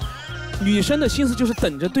女生的心思就是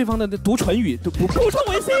等着对方的读唇语，补充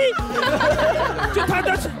维 C， 就她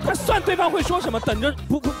算对方会说什么，等着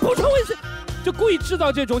补充维 C， 就故意制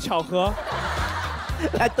造这种巧合。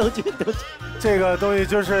来，都去。这个东西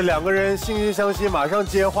就是两个人惺惺相惜，马上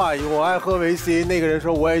接话。我爱喝维 C， 那个人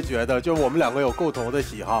说我也觉得，就我们两个有共同的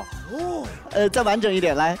喜好。再完整一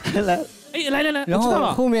点，来。哎，来，然后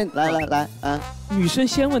后面来，女生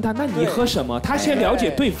先问他，那你喝什么？他先了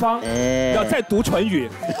解对方，然后再读唇语。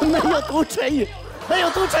没有读唇语。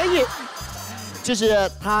就是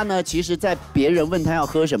他呢，其实，在别人问他要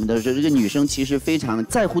喝什么的时候，这个女生其实非常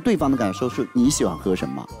在乎对方的感受，是你喜欢喝什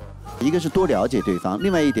么。一个是多了解对方，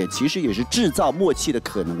另外一点其实也是制造默契的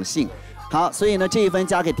可能性。好，所以呢，这一分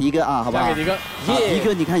加给迪哥啊，好不好？加给迪哥。迪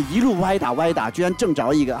哥，你看一路歪打，居然正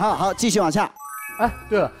着一个。好，继续往下。哎，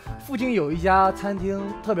对了，附近有一家餐厅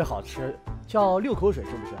特别好吃，叫六口水，是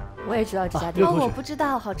不是？我也知道这家店。我不知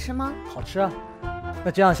道，好吃吗？好吃啊。那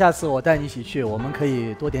这样下次我带你一起去，我们可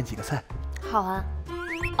以多点几个菜。好啊。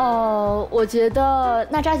我觉得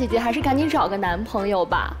娜扎姐姐还是赶紧找个男朋友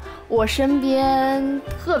吧。我身边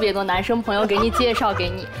特别多男生朋友给你介绍给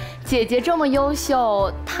你，姐姐这么优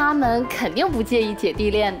秀，他们肯定不介意姐弟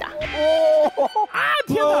恋的。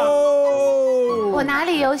天哪！我哪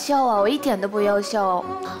里优秀啊？我一点都不优秀，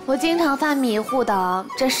我经常犯迷糊的，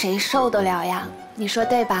这谁受得了呀？你说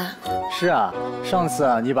对吧？是啊，上次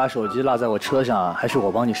啊，你把手机落在我车上，还是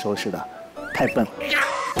我帮你收拾的，太笨。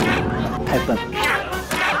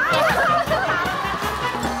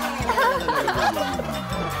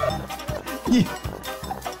你，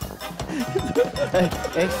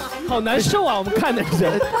好难受啊！我们看的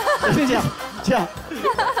是，就这样，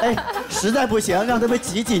哎，实在不行让他们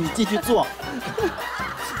挤，你继续做，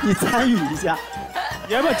你参与一下。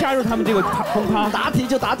你要不要加入他们这个轰趴？答题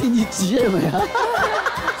就答题，你急什么呀？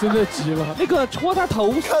真的急了。那个戳他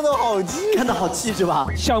头，看得好气是吧？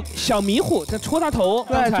小迷糊，在戳他头。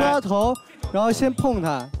对，戳他头，然后先碰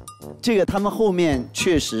他。这个他们后面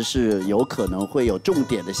确实是有可能会有重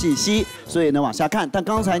点的信息，所以呢往下看。但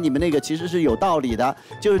刚才你们那个其实是有道理的，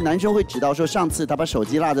就是男生会指到说上次他把手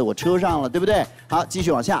机落在我车上了，对不对？好，继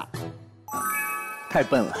续往下。太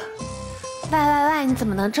笨了。喂，你怎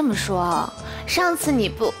么能这么说？上次你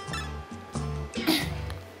不……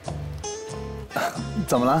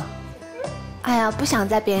怎么了？哎呀，不想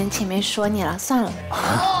在别人前面说你了，算了。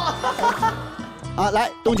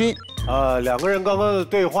来，东君。两个人刚刚的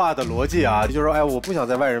对话的逻辑啊，就是说，哎，我不想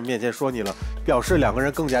在外人面前说你了，表示两个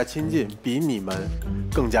人更加亲近，比你们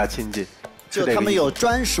更加亲近。就他们有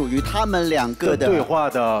专属于他们两个的对话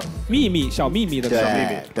的秘密，小秘密的小秘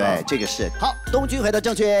密。对，这个是好。东君回答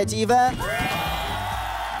正确，积分。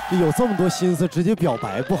有这么多心思，直接表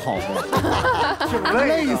白不好吗？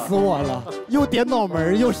累死我了！又点脑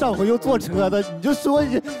门，又上回又坐车的，你就说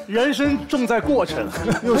人生重在过程，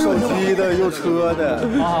又手机的，又车的。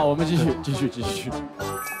啊，我们继续。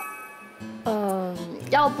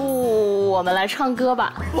要不我们来唱歌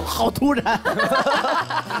吧？好突然。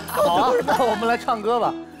好啊，那我们来唱歌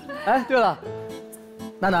吧。哎，对了，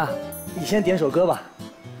娜娜，你先点首歌吧。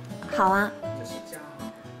好啊。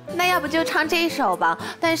那要不就唱这一首吧，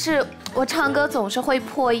但是我唱歌总是会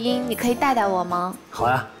破音，你可以带我吗？好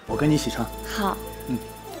呀，我跟你一起唱。好。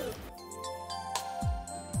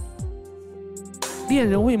恋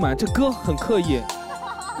人未满，这歌很刻意，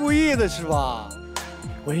故意的是吧？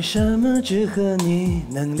为什么只和你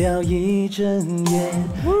能聊一整夜？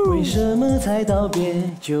为什么才道别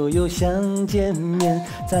就又想见面？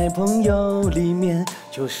在朋友里面，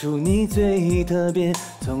就属你最特别，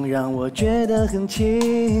总让我觉得很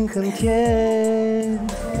亲很甜。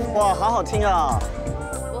哇，好好听啊！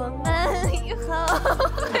我们以后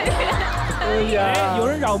哎呀，有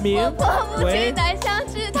人扰民。我迫不及待想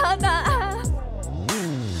知道答案。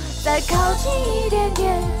再靠近一点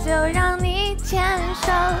点，就让你牵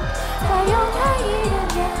手；再勇敢一点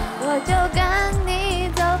点，我就跟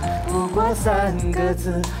你走。不过3个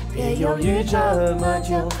字，别犹豫这么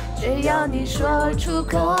久，只要你说出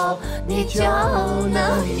口，你就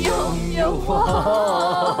能拥有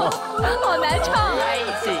我。好难唱，在一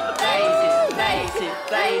起，在一起，在一起，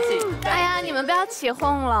在一起。哎呀，你们不要起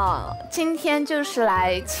哄了，今天就是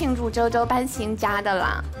来庆祝周周搬新家的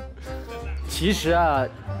啦。其实啊，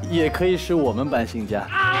也可以是我们搬新家。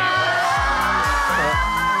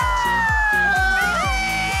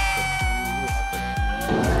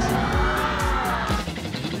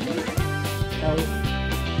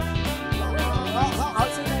好，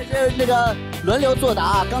现在是那个轮流作答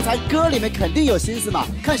啊。刚才歌里面肯定有心思嘛，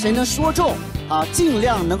看谁能说中啊，尽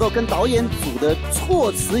量能够跟导演组的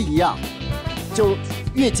措辞一样，就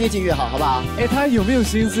越接近越好，好不好？哎，他有没有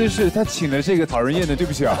心思是他请了这个讨人厌的？对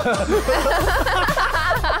不起啊。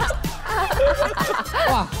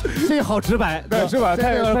哇，这个好直白，对，是吧？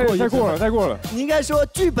太过了。你应该说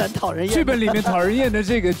剧本讨人厌。剧本里面讨人厌的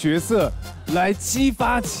这个角色，来激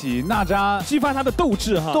发起娜扎，激发他的斗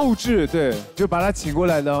志哈。斗志，对，就把他请过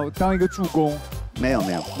来了，当一个助攻。没有。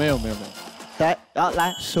来，然后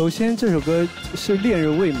来，首先这首歌是恋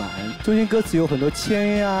人未满，中间歌词有很多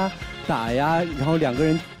牵呀、打呀，然后2个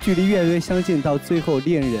人距离越来越相近，到最后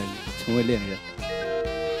恋人成为恋人。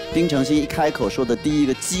丁程鑫一开口说的第一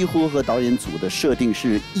个，几乎和导演组的设定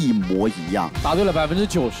是一模一样，答对了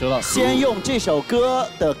90%了。先用这首歌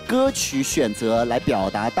的歌曲选择来表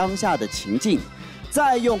达当下的情境，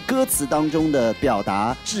再用歌词当中的表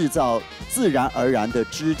达制造自然而然的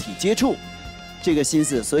肢体接触，这个心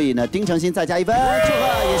思。所以呢，丁程鑫再加1分，祝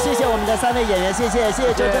贺！也谢谢我们的3位演员，谢谢周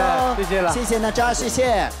周，谢谢了，谢谢娜扎，谢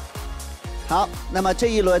谢。好，那么这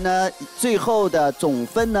一轮呢，最后的总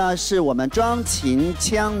分呢，是我们庄秦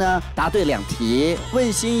腔呢答对2题，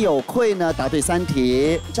问心有愧呢答对3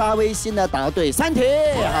题，扎微心呢答对3题。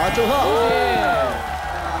好，祝贺！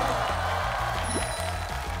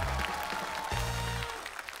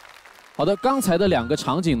好的，刚才的2个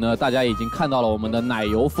场景呢，大家已经看到了我们的奶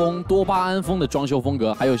油风、多巴胺风的装修风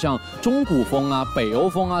格，还有像中古风啊、北欧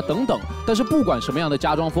风啊等等。但是不管什么样的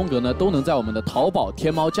家装风格呢，都能在我们的淘宝、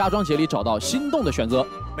天猫家装节里找到心动的选择。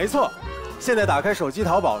没错，现在打开手机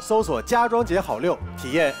淘宝，搜索家装节好6，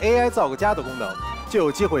体验 AI 造个家的功能，就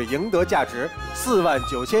有机会赢得价值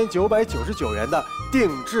49999元的定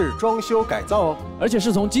制装修改造哦！而且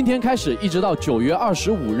是从今天开始，一直到9月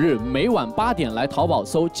25日，每晚8点来淘宝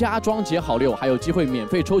搜家装节好6，还有机会免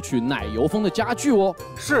费抽取奶油风的家具哦。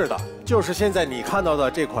是的，就是现在你看到的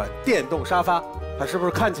这款电动沙发，它是不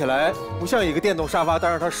是看起来不像一个电动沙发，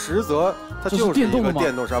但是它实则它就是一个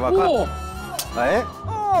电动沙发。哇，哎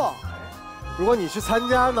哦，如果你去参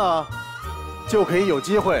加呢，就可以有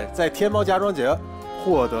机会在天猫家装节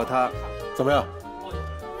获得它，怎么样？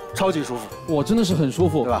超级舒服，哇，真的是很舒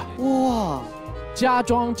服，对吧？哇，家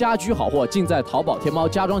装家居好货尽在淘宝天猫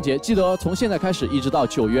家装节，记得从现在开始一直到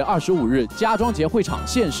9月25日，家装节会场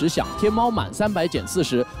限时享天猫满300减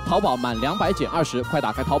40，淘宝满200减20，快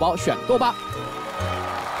打开淘宝选购吧。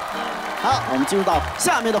好，我们进入到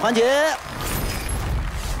下面的环节。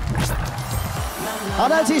好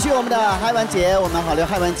的，继续我们的嗨完节。我们好六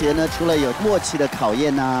嗨完节呢，除了有默契的考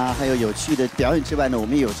验呐，还有有趣的表演之外呢，我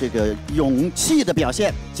们有这个勇气的表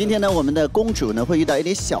现。今天呢，我们的公主呢会遇到一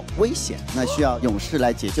点小危险，那需要勇士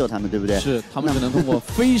来解救他们，对不对？是，他们只能通过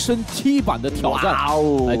飞身踢板的挑战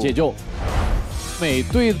来解救。每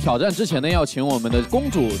对挑战之前呢，要请我们的公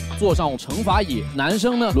主坐上惩罚椅，男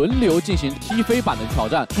生呢轮流进行踢飞板的挑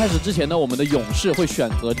战。开始之前呢，我们的勇士会选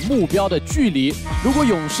择目标的距离，如果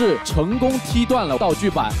勇士成功踢断了道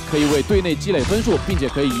具板，可以为队内积累分数，并且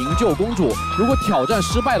可以营救公主。如果挑战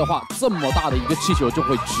失败的话，这么大的一个气球就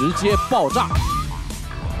会直接爆炸。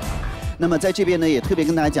那么在这边呢，也特别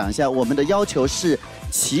跟大家讲一下，我们的要求是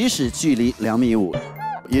起始距离2.5米。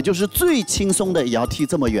也就是最轻松的也要踢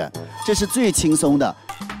这么远，这是最轻松的。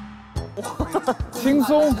轻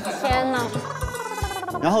松！天哪！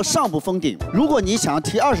然后上不封顶，如果你想要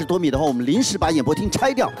踢20多米的话，我们临时把演播厅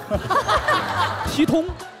拆掉，踢通。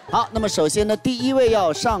好，那么首先呢，第一位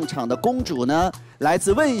要上场的公主呢，来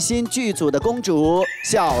自问心剧组的公主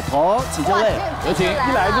小童，请就位，有请。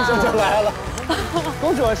一来就来了。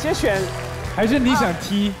公主先选还是你想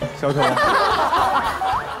踢小头？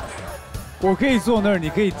我可以坐那儿，你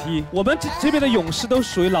可以踢。我们这边的勇士都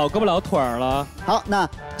属于老胳膊老腿儿了。好，那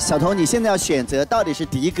小头，你现在要选择到底是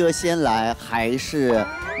迪哥先来，还是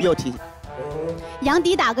又廷？杨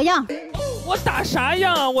迪打个样。我打啥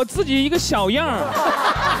样啊？我自己一个小样儿。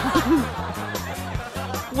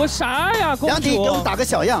我啥呀，公主？杨迪，给我们打个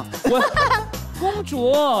小样。我公主，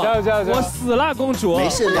我死了，公主。没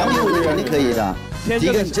事，2米5的肯定可以的。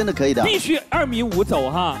迪哥，你真的可以的。必须2米5走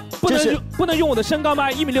哈，不能用我的身高吗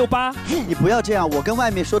？1.68米。你不要这样，我跟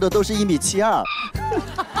外面说的都是1.72米，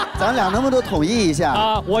咱俩能不能统一一下？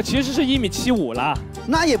啊，我其实是1.75米了。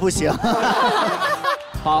那也不行。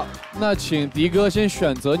好，那请迪哥先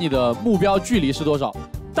选择你的目标距离是多少？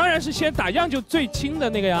当然是先打样就最轻的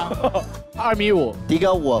那个呀。2.5米。迪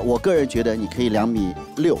哥，我个人觉得你可以2.6米。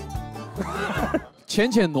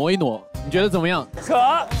浅挪一挪，你觉得怎么样？可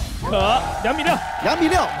2.6米。2.6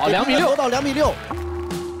米。好，2.6米。挪到2.6米。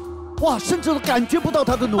哇，甚至都感觉不到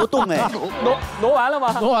它的挪动哎。挪完了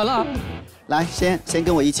吗？挪完了。来，先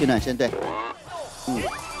跟我一起暖身，对。1、2、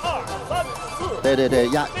3、4。对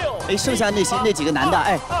呀，哎，剩下那几个男的，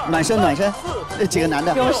哎，暖身，那几个男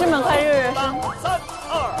的。勇士们快热身。3、2、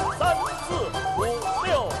3、4、5、6、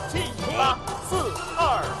7、8、4、2、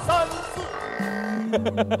3、4。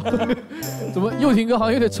怎么又廷哥好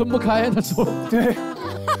像有点撑不开那种？对。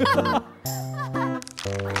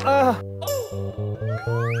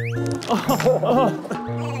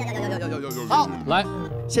好，来，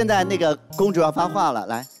现在那个公主要发话了，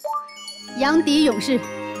来。杨迪勇士，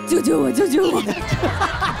救救我！救救我！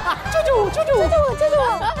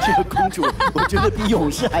这个公主，我觉得比勇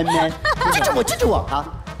士还 man。救救我！好，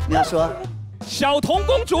你要说。小童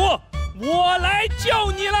公主，我来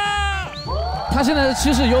救你啦！他现在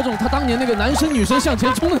其实有种他当年那个男生女生向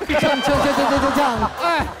前冲的那个呛，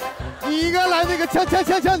哎，你应该来那个呛，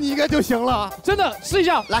你应该就行了。真的，试一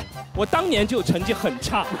下，来，我当年就成绩很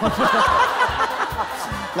差。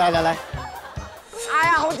来。哎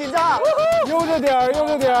呀，好紧张！悠着点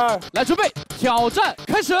儿。来，准备挑战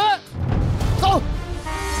开始，走，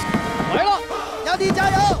来了，杨迪加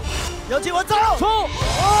油，有请我走，冲！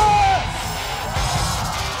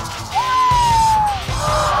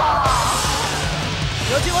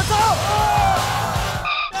有请我走，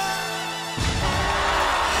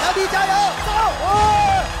杨迪加油，走！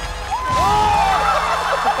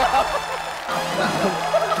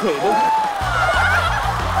腿都。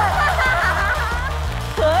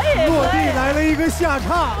落地来了一个下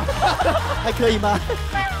叉，还可以吗？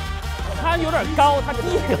他有点高，他低。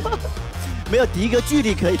没有迪哥距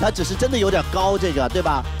离可以，他只是真的有点高，这个对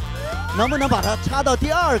吧？能不能把它插到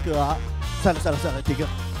第2格？算了，迪哥，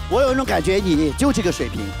我有一种感觉，你就这个水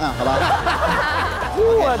平，好吧？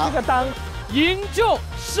我这个当营救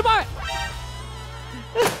失败。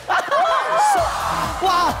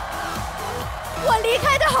哇！我离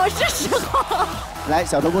开的好是时候。来，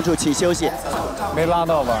小头公主，请休息。没拉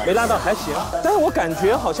到吧？没拉到，还行。但是我感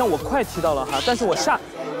觉好像我快踢到了哈，但是我插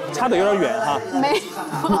得有点远哈。没，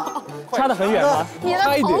插得很远吗？你的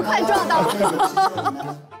头快撞到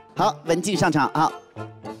了。好，文静上场啊！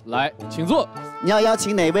来，请坐。你要邀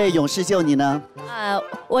请哪位勇士救你呢？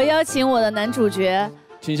我邀请我的男主角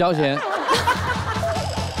秦霄贤。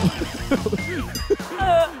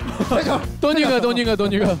东京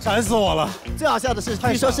哥，馋死我了！最好笑的是，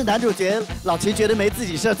据说是男主角老秦觉得没自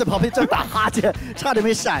己事，在旁边正打哈欠，差点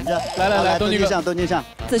没闪着。来，东京上。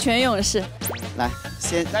子权勇士，来，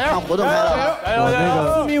先看活动开了。我那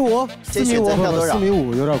个4.5米，先选择跳多少？4.5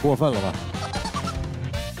米有点过分了吧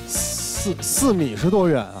？4米是多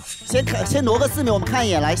远啊？先挪个4米，我们看一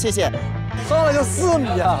眼，来，谢谢。上来就4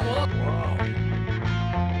米啊！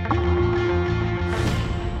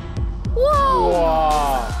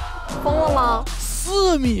哇！疯了吗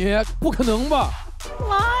？4米？不可能吧？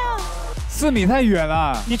妈呀！4米太远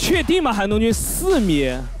了。你确定吗，韩东君？4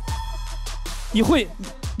米？你会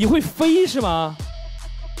飞是吗？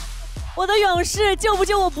我的勇士救不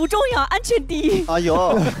救我不重要，安全第一。哎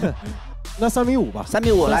呦，那3.5米吧，3.5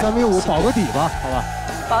米来，3.5米保个底吧，好吧？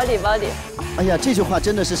保底。哎呀，这句话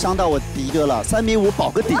真的是伤到我迪哥了。3.5米保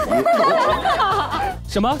个底。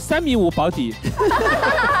什么？3.5米保底？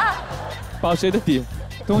保谁的底？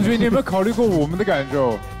东君，你有没有考虑过我们的感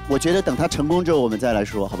受？我觉得等他成功之后我们再来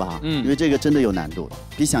说，好不好？因为这个真的有难度，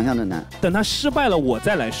比想象的难。等他失败了我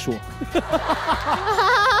再来说。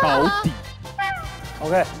保底。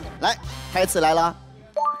OK， 来，开始来了。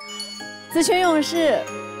子权勇士，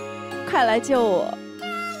快来救我！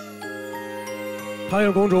太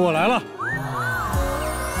阳公主，我来了。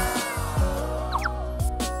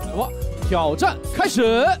哇，挑战开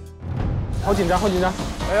始！好紧张！加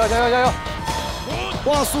油！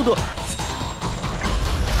哇，速度！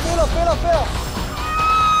飞了，飞了，飞了，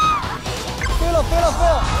飞了，飞了，飞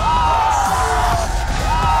了！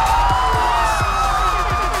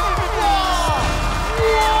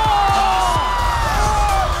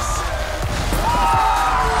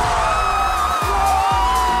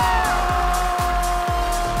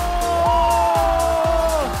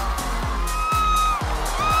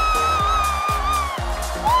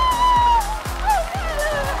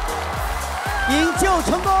营救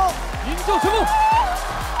成功，营救成功。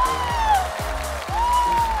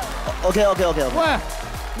OK。喂，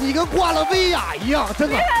你跟挂了威亚一样，真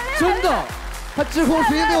的，真的，他滞空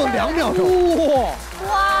时间得有2秒钟。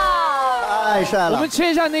哇，太帅了！我们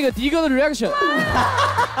切一下那个迪哥的 reaction。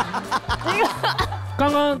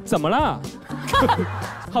刚刚怎么了？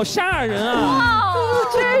好吓人啊！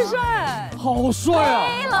真帅，好帅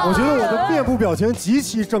啊！我觉得我的面部表情极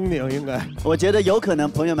其狰狞，应该。我觉得有可能，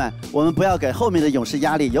朋友们，我们不要给后面的勇士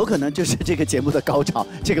压力，有可能就是这个节目的高潮，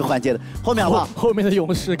这个环节的后面好不好？后面的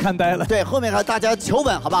勇士看呆了。对，后面和大家求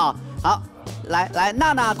稳，好不好？好，来，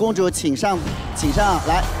娜娜公主，请上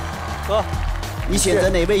来。走，你选择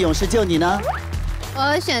哪位勇士救你呢？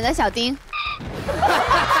我选择小丁。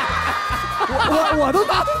我都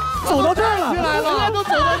走到这儿了，人家都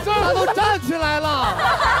走到这儿了，都站起来了。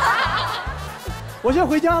我先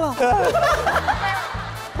回家了。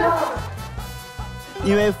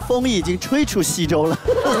因为风已经吹出西周了，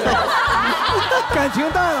感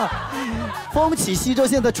情淡了，风起西周，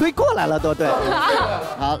现在吹过来了，都对。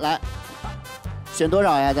好，来，选多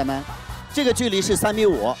少呀？咱们这个距离是3.5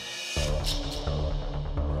米，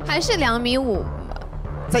还是2.5米？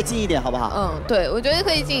再近一点好不好？嗯，对，我觉得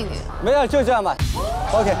可以近一点。没事，就这样吧。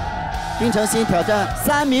OK。丁程鑫挑战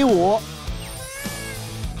3.5米，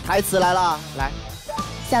台词来了，来。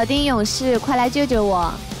小丁勇士，快来救救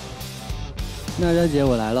我！娜娜姐，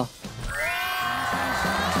我来了。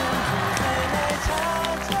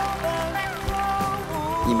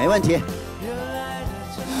你没问题。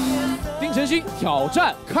丁程鑫挑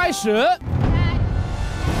战开始，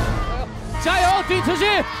加油，丁程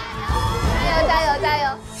鑫！加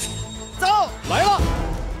油！走，来了，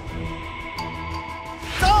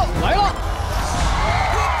走，来了，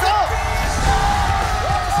走。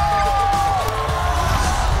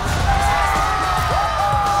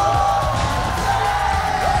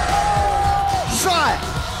帅！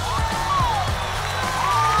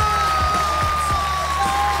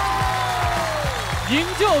营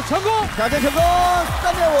救成功，挑战成功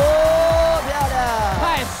，3.5米，漂亮！太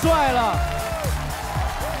帅了！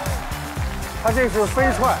他这是飞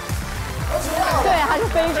踹，对，还是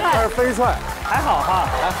飞踹，他是飞踹，还好哈，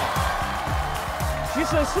还好。其实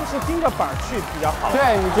是不是盯着板去比较好？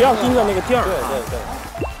对，你不要盯着那个地儿。对。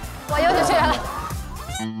我又出去了。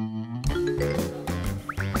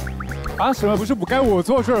啊，什么？不是不该我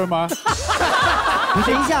做事儿吗？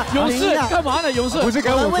等一下，勇士干嘛呢？勇士不是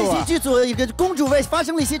该我做啊。问戏剧组一个公主位发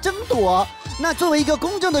生了一些争夺，那作为一个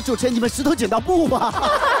公正的主持人，你们石头剪刀布吧。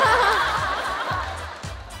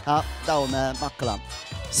好，到我们 Mark 了。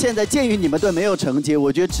现在鉴于你们队没有成绩，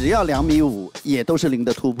我觉得只要2.5米也都是0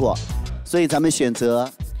的突破，所以咱们选择。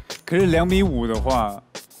可是2.5米的话，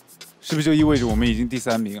是不是就意味着我们已经第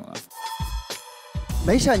3名了？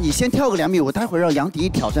没事，你先跳个2.5米，我待会儿让杨迪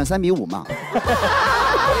挑战3.5米嘛。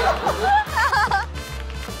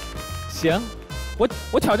行，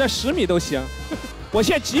我挑战10米都行，我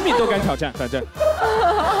现在几米都敢挑战，反正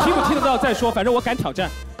听不听得到再说，反正我敢挑战。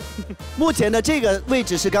目前的这个位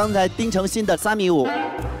置是刚才丁程鑫的3.5米，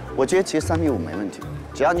我觉得其实3.5米没问题，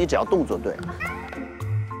只要动作对。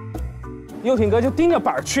佑廷哥就盯着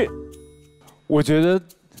板去。我觉得，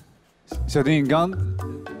小丁，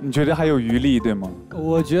你觉得还有余力对吗？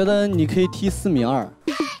我觉得你可以踢4.2米。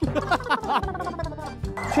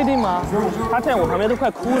确定吗？他在我旁边都快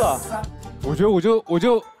哭了。我觉得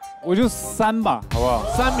我就3吧，好不好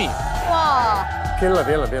？3米。哇！拼了！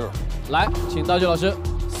来，请道具老师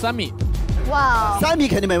，3米。哇！3米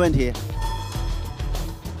肯定没问题。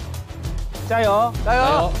加油！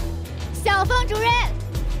小峰主任，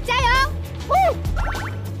加油！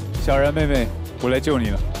小然妹妹，我来救你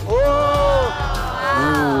了。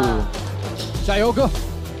加油哥！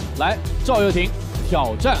来，赵又廷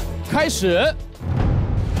挑战开始。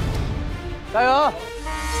加油！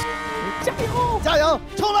加油！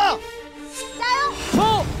冲了！冲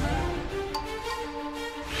了！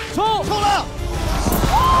冲了！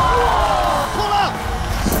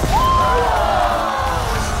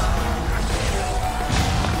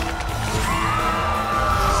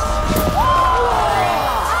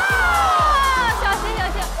小心！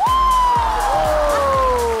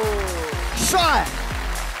帅！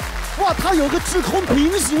哇，他有个滞空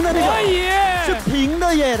平行的那个，可以，是平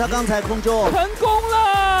的耶，他刚才空中成功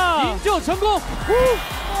了。营救成功。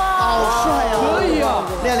好帅啊！可以啊，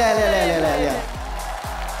练。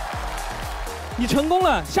你成功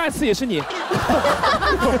了，下一次也是你。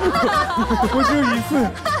我只有一次，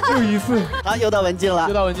只有一次。好，又到文静了，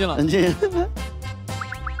文静。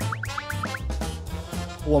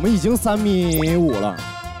我们已经3.5米了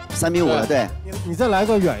，3.5米了，对。你再来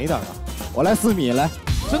个远一点的，我来4米，来。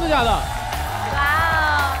真的假的？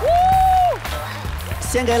哇！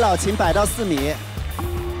先给老秦摆到4米。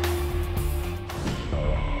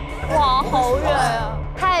哇，好远呀！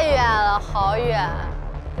太远了，好远。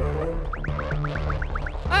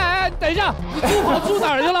哎，等一下，你助跑助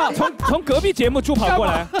哪儿去了？从隔壁节目助跑过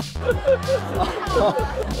来。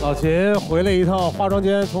老秦回了一趟化妆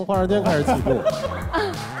间，从化妆间开始起步。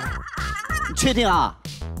你确定啊？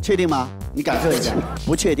确定吗？你感受一下。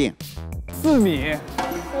不确定。4米。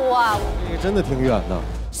哇，这个真的挺远的。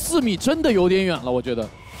 4米真的有点远了，我觉得。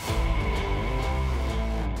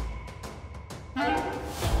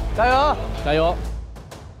加油，加油，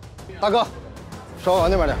大哥，稍微往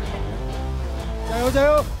那边点。加油加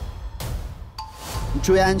油！你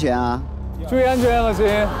注意安全啊！注意安全，老秦。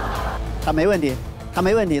他没问题，他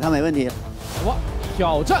没问题，他没问题。哇，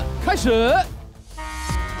挑战开始！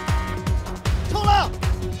冲了！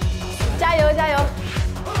加油加油！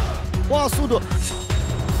哇，速度！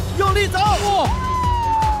用力走！哇！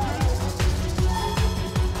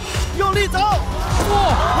 用力走！哇，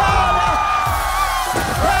漂亮，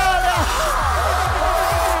漂亮！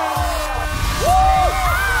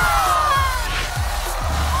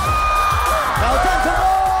挑战成功！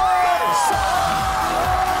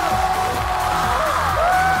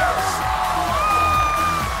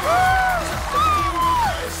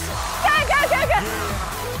看！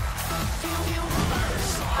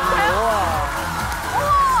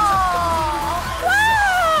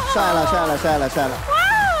帅了，帅了，帅了，帅了！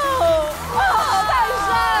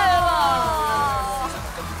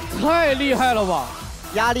 太厉害了吧！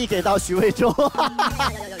压力给到徐渭中。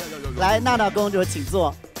来，娜娜公主请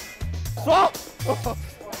坐。爽！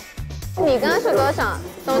你刚刚是多少？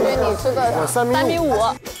东君，你是多少？3.5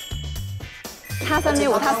米。他3.5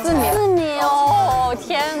米，他4米。4米哦！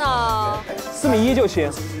天哪！4.1米就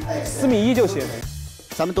行，4.1米就行。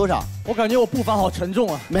咱们多少？我感觉我步伐好沉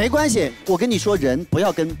重啊。没关系，我跟你说，人不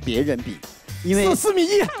要跟别人比，因为4.1米。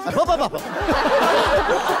不。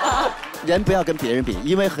人不要跟别人比，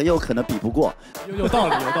因为很有可能比不过。有道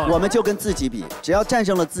理，有道理。我们就跟自己比，只要战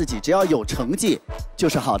胜了自己，只要有成绩，就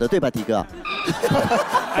是好的，对吧，迪哥？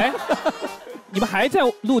哎，你们还在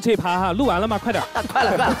录这趴哈？录完了吗？快点！快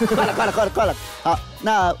了！好，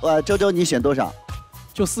那周周你选多少？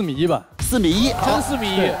就4.1米吧。4.1米，真4.1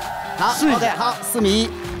米。好 ，OK， 好，4.1米。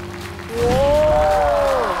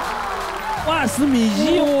哇，4.1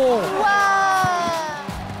米哦！哇！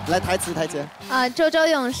 来台词。周周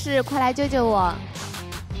勇士，快来救救我！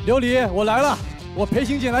琉璃，我来了，我裴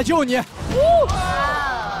行俭来救你。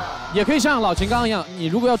也可以像老秦刚刚一样，你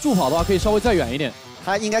如果要助跑的话，可以稍微再远一点。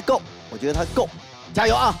他应该够，我觉得他够。加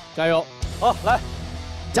油啊！加油！好，来，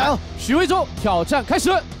加油！许魏洲挑战开始，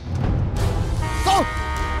走！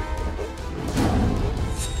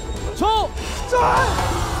冲！站！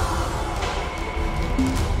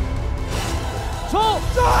冲！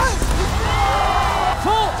站！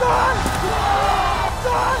 冲！站！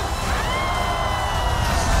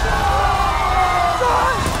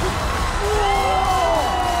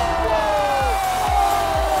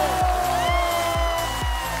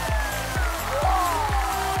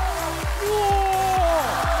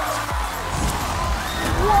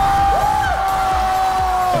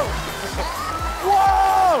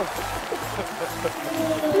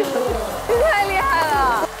你太厉害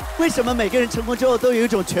了！为什么每个人成功之后都有一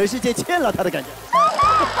种全世界欠了他的感觉？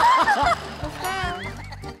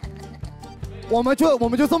我们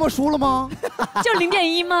就这么输了吗？就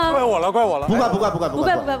0.1吗？怪我了。不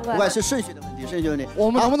怪，是顺序的问题，顺序问题。我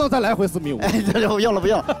们能不能再来回4.5米？哎，这不用了。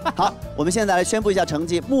好，我们现在来宣布一下成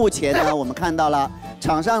绩。目前呢，我们看到了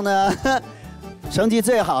场上呢，成绩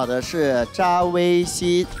最好的是扎威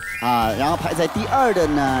西啊，然后排在第2的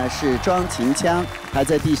呢是庄秦腔，排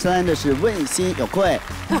在第3的是问心有愧。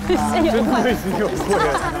问心有愧。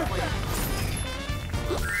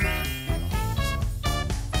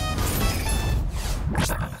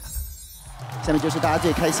下面就是大家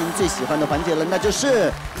最开心、最喜欢的环节了，那就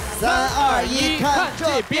是3、2、1，看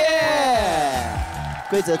这边。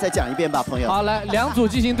规则再讲一遍吧，朋友。好，来2组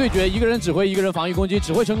进行对决，一个人指挥，一个人防御攻击，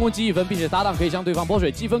指挥成功积1分，并且搭档可以向对方泼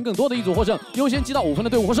水，积分更多的一组获胜，优先积到5分的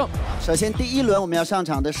队伍获胜。首先第1轮我们要上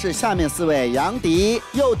场的是下面4位：杨迪、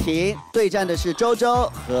又廷，对战的是周周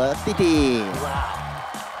和弟弟。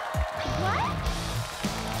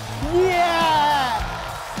耶！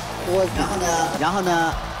然后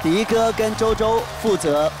呢，迪哥跟周周负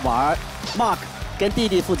责玩 ，Mark 跟弟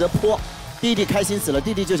弟负责泼，弟弟开心死了，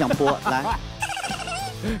弟弟就想泼，来，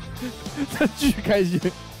他巨开心。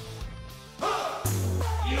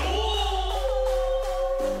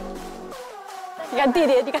你看弟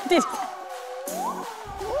弟，你看弟弟，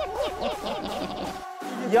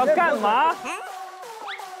你要干嘛？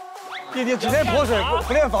弟弟只练泼水，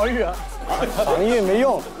不练防御啊。防御没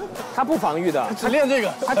用，他不防御的，只练这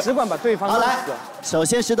个，他只管把对方弄好来死。，首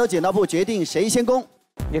先石头剪刀布决定谁先攻。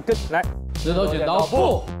你跟来，石头剪刀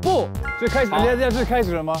布，这开始练电视开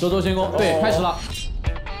始了吗？周周先攻，对，开始了。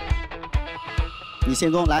你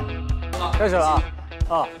先攻，来，开始了啊！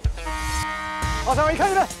啊！好，3、2、1，看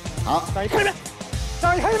这边。好，3、2、1，看这边。3、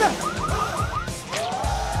2、1，看这边。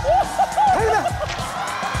看这边。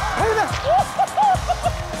看这边。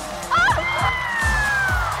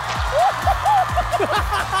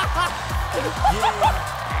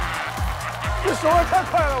这手也太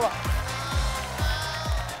快了吧！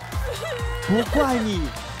不怪你，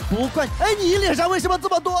不怪，哎，你脸上为什么这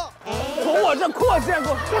么多？从我这扩建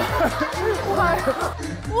过，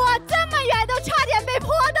我这么远都差点被泼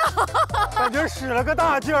到。感觉使了个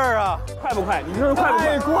大劲儿啊！快不快？你说快不快？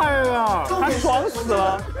太快了，他爽死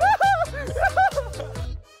了。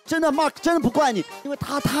真的 ，Mark 真的不怪你，因为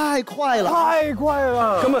他太快了，太快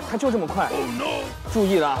了，根本他就这么快。注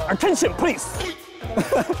意了 ，Attention please。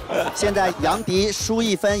现在杨迪输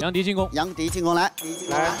1分，杨迪进攻，杨迪进攻来，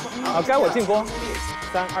来，啊，该我进攻。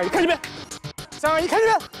3、2、1，看这边。3、2、1，看这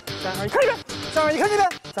边。3、2、1，看这边。3、2、1，看这边。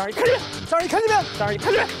 3、2、1，看这边。 3、2、1，看这边。 3、2、1，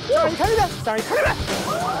看这边。 3、2、1，看这边。 3、2、1，看这边。看这边。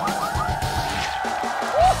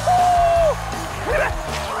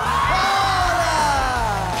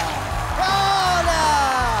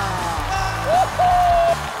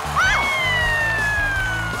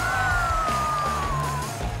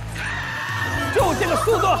就这个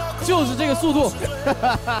速度，就是这个速度。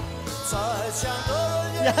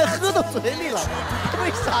你还喝到嘴里了，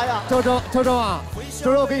为啥呀？周周啊，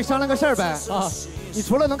周周，我跟你商量个事儿呗啊！你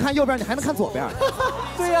除了能看右边，你还能看左边。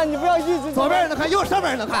对呀，你不要一直左边也能看，右上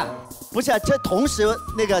边也能看。不是，这同时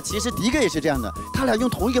那个其实迪哥也是这样的，他俩用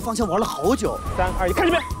同一个方向玩了好久。 3、2、1，看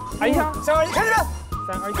这边。哎呀，3、2、1，看这边。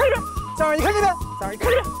 3、2、1，看这边。 3、2、1，看这边。 3、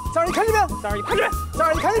2、1，看这边。 3、2、1，看这边。 3、2、1，看这边。 3、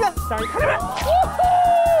2、1，看这边。 3、2、1，看这边。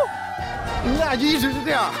你俩就一直是这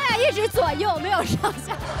样。他俩一直左右没有上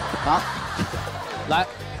下。好，来，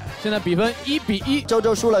现在比分1比1，周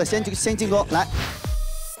周输了，先进攻，来。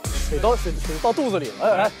水到肚子里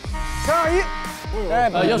了，来，3、2、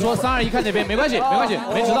1。要说3、2、1，看这边，没关系，没关系，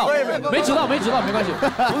没迟到，没迟到，没关系，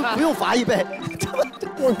不用罚1杯。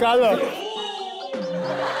我干了，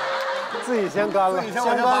自己先干了，先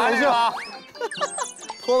干回去。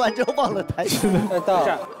泼完之后忘了抬起。太大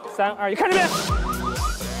了。 3、2、1，看这边。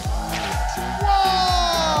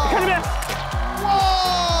哇！看这边。哇！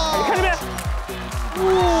你看这边。哇！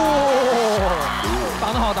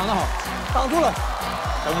挡得好，挡得好，挡住了。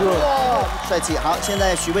哇，帅气！好，现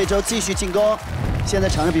在许魏洲继续进攻，现在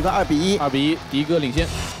场上比分2比1。2比1，迪哥领先。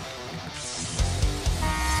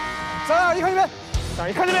3、2、1，看这边。 3、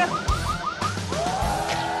2、1，看这边。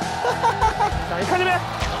3、2、1，看这边。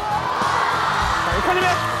3、2、1，看这边。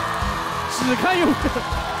只看右边。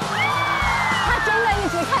他真的一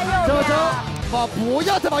直看右边。周周，我不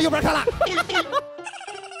要再往右边看了，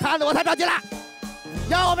看得我太着急了，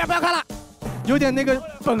右边不要看了。有点那个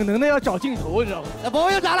本能的要找镜头，你知道吗？不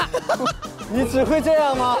用找了。你只会这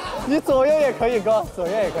样吗？你左右也可以，哥，左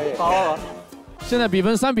右也可以。好。现在比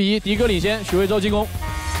分3比1，迪哥领先，许魏洲进攻。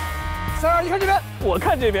 3、2、1，看这边，我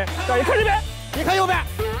看这边。3、2、1，看这边，你看右边。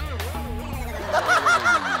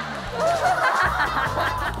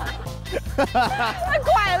他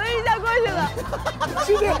拐了一下过去了。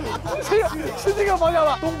是这个方向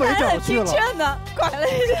吧？东北角去了。挺呢，拐了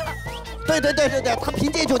一下。对，他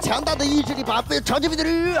凭借一种强大的意志力把长期飞的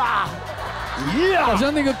啊，好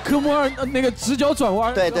像那个科目2那个直角转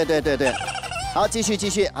弯。对。好，继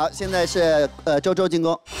续。好，现在是周周进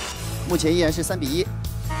攻，目前依然是3比1。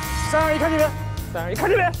 3、2、1，看这边。 3、2、1，看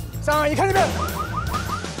这边。 3、2、1，看这边。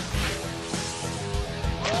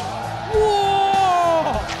哇，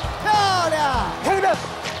漂亮！看这边，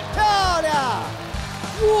漂亮！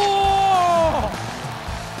哇！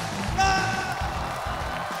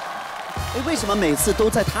哎，为什么每次都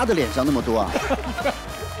在他的脸上那么多啊？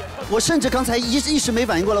我甚至刚才一时没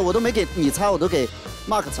反应过来，我都没给你擦，我都给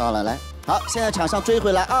Mark 擦了。来，好，现在场上追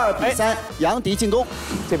回来2比3，杨迪进攻。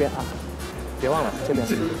这边啊，别忘了这边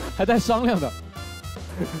还在商量的。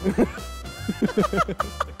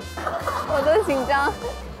我都紧张。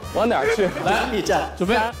往哪儿去？来，你站，准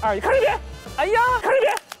备。 3、2、1，看这边。哎呀，看这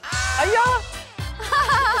边。哎呀，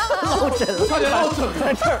落枕了，差点落枕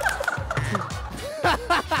在这儿。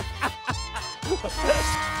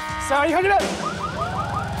3、2、1，看这边。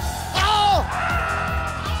好。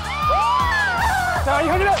3、2、1，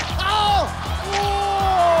看这边。好。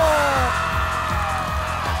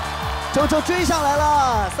周周追上来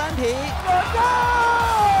了，3平。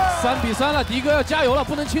3比3了，迪哥要加油了，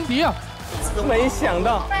不能轻敌啊！没想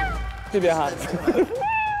到，这边哈。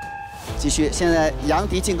继续，现在杨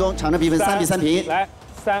迪进攻，场上比分3比3平。来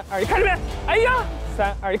，3、2、1，看这边。哎呀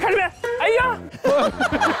，3、2、1，看这边。哎呀。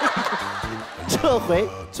撤回，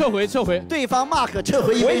撤回。对方 mark 撤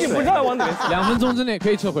回一杯水。我已经不知道往哪边。2分钟之内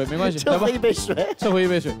可以撤回，没关系。撤回一杯水。撤回一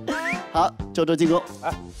杯水。好，周周进攻。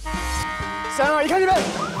来，3、2、1，看这边。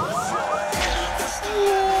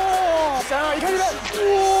3、2、1，看这边。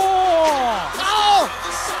好。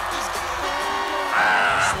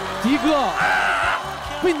迪哥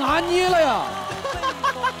被拿捏了呀！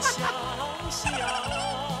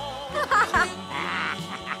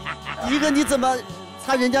迪哥你怎么？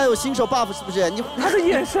他人家有新手 buff 是不是？你他的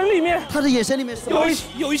眼神里面，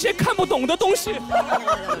有一些看不懂的东西。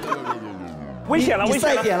危险了！你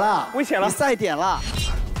赛点了！危险了！你赛点了！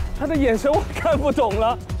他的眼神我看不懂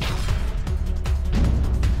了。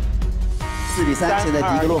4比3，现在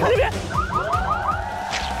迪哥落后。看这边。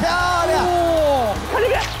漂亮！看这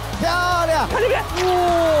边。漂亮！看这边。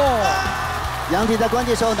杨迪在关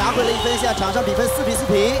键时候拿回了1分，现在场上比分4比4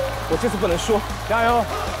平。我这次不能输，加油！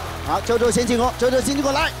好，周周先进攻，周周先进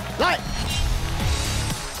攻，来。加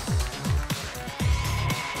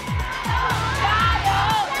油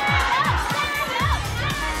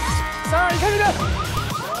！3、2、1，看这边。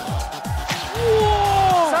哇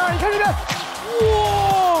！3、2、1，看这边。哇！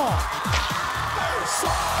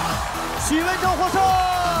许文忠获胜。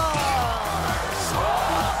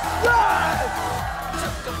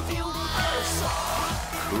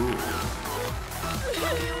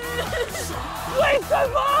为什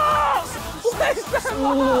么？为什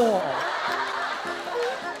么？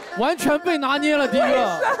完全被拿捏了，迪哥。为什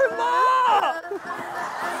么？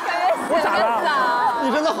我咋了？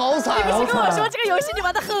你真的好惨！你不是跟我说这个游戏你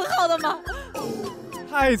玩的很好的吗？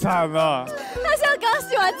太惨了。他现在刚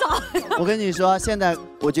洗完澡。我跟你说，现在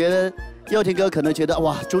我觉得佑廷哥可能觉得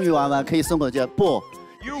哇，终于玩完可以松口气。不，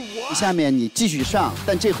下面你继续上，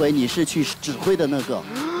但这回你是去指挥的那个。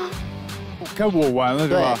该我玩了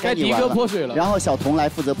是吧？该迪哥泼水了。然后小童来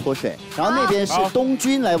负责泼水，然后那边是东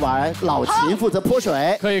军来玩，老秦负责泼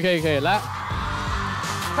水。可以，来。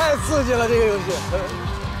太刺激了这个游戏。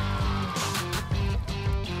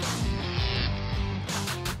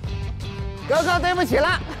哥哥对不起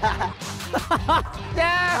了。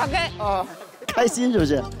好开。哦，开心是不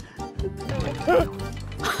是？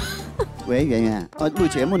喂，圆圆，录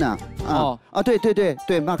节目呢。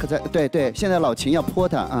对 ，Mark 在，对，现在老秦要泼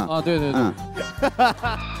他啊。对。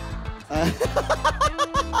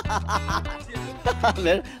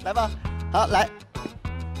没事，来吧，好来。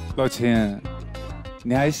老秦，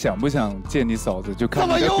你还想不想见你嫂子？就看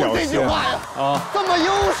你的表现。这么优这句话呀！这么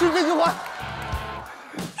优势这句话。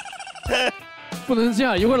不能这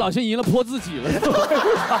样，一会儿老秦赢了泼自己了。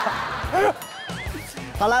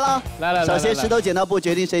好，来了，来，首先石头剪刀布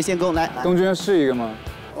决定谁先攻，来。东军试一个吗？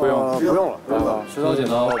不用，不用了。石头剪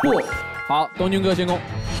刀布，好，东军哥先攻。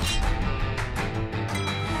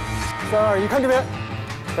3、2、1，看这边。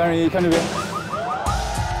3、2、1，看这边。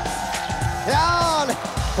漂亮，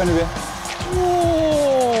看这边。哇，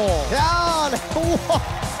漂亮，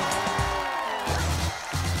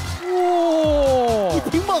哇，你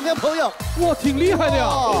挺猛呀，朋友。哇，挺厉害的呀。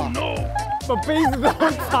把杯子都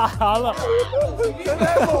砸了，这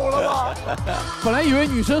太猛了吧！本来以为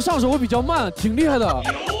女生上手会比较慢，挺厉害的。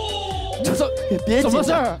别什么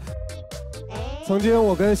事儿？曾经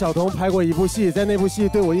我跟小童拍过一部戏，在那部戏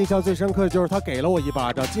对我印象最深刻的就是他给了我一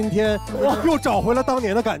巴掌。今天又找回了当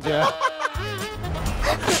年的感觉。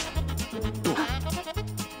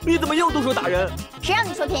你怎么又动手打人？谁让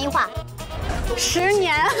你说便宜话？10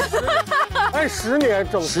年。哎，10年，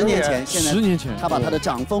整10年前，现在10年前，他把他的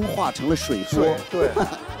掌风化成了水波。对。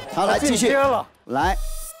好，来继续。来，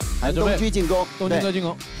韩东军进攻，东军哥进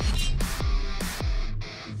攻。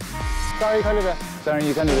3、2、1，看这边。3、2、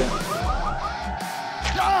1，看这边。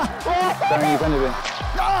3、2、1，看这边。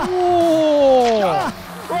哇！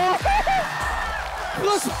喝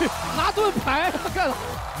水，拿盾牌，干了。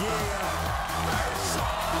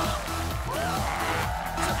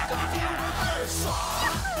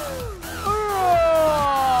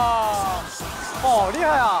好厉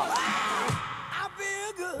害啊！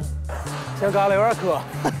先嘎了有点渴。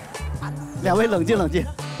两位冷静。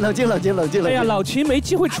哎呀，老秦没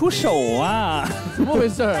机会出手啊！怎么回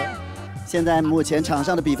事？现在目前场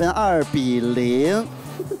上的比分2比0。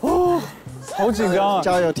哦，好紧张啊！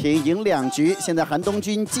赵又廷赢2局，现在韩东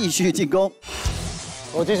君继续进攻。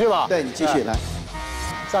我继续吧。对你继续来。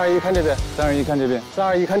 3、2、1，看这边。3、2、1，看这边。3、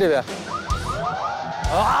2、1，看这边。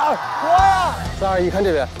啊！我呀！3、2、1，看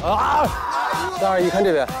这边。啊！3、2、1，看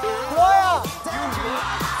这边。我呀！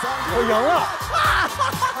我赢了！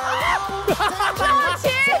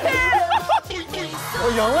我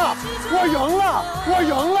赢了！我赢了！我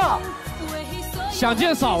赢了！想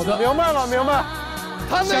见嫂子，明白了，明白。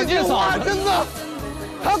他那句话真的，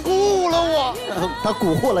他鼓舞了我。他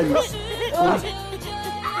蛊惑了你。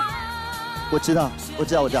我知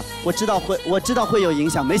道会有影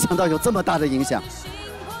响，没想到有这么大的影响，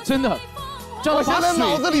真的。我现在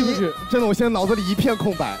脑子里真的，我现在脑子里一片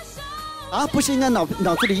空白。啊，不是应该脑子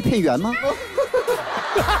里一片圆吗？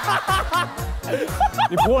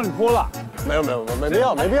你泼了。没必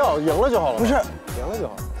要，赢了就好了。不是，赢了就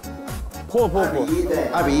好。泼。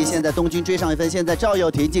2比1，现在东君追上1分，现在赵又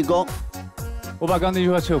廷进攻。我把刚那句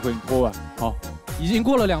话撤回，你泼吧。好，已经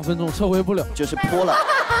过了2分钟，撤回不了。就是泼了。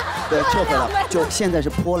对，撤回了，就现在是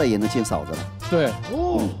泼了也能见嫂子了。对，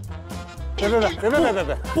别，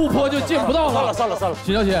不泼就见不到了。算了，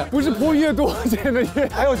秦小姐，不是泼越多见的越，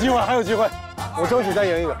还有机会，我争取再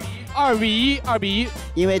赢一个。2比1，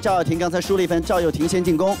因为赵又廷刚才输了1分，赵又廷先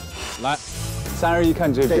进攻。来，3、2、1，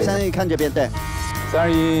看这边。对，3、2、1，看这边，对。3、2、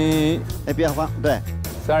1，哎，别慌，对。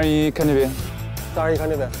3、2、1，看这边。3、2、1，看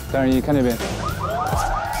这边。3、2、1，看这边。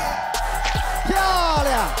漂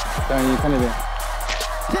亮。3、2、1，看这边。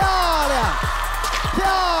漂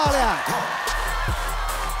亮！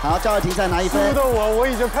好，赵又廷再拿1分。输的我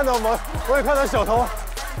已经看到我也看到小头。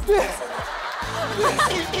对。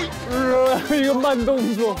一个慢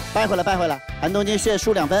动作。掰回来，韩东君现在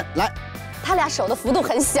输2分，来。他俩手的幅度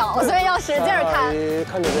很小，所以要使劲看。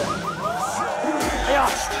看这边。哎呀！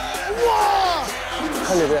哇！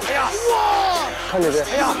看这边。哎呀！哇！看这边。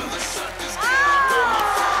哎呀！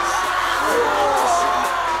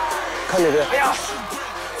看这边。哎呀！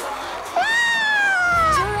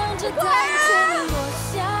哇！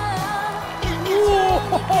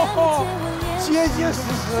结结实实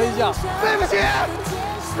了一下。对不起，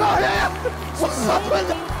高圆圆，我错了。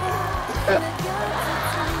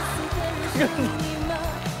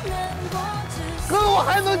哥哥，我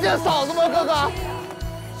还能见嫂子吗？哥哥，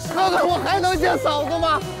我还能见嫂子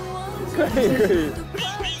吗？可以。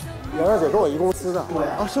圆圆姐跟我一公司的。对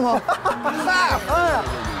啊，是吗？哎，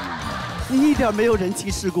你一点没有人情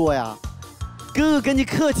世故呀。哥哥跟你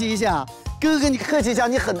客气一下，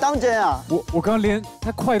你很当真啊。我刚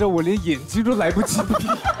他快到我连眼睛都来不及闭。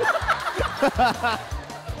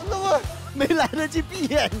那么没来得及闭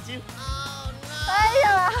眼睛。哎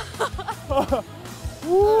呀！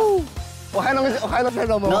我还能看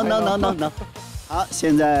到吗？能。好，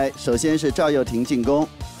现在首先是赵又廷进攻，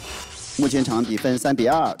目前场比分3比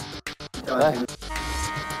2。来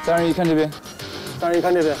，3、2、1，看这边。3、2、1，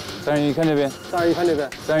看这边。3、2、1，看这边。3、2、1，看这边。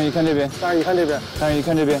3、2、1，看这边。3、2、1，看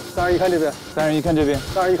这边。3、2、1，看这边。3、2、1，看这边。3、2、1，看这边。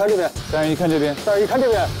3、2、1，看这边。3、2、1，看这边。3、2、1，看这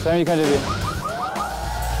边。3、2、1，看这边。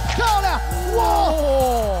漂亮！哇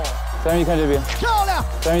！3、2、1，看这边。漂亮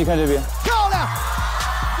！3、2、1，看这边。漂亮！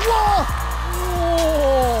哇！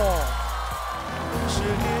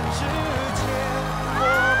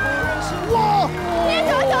哇！你怎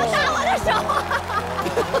么想打我的手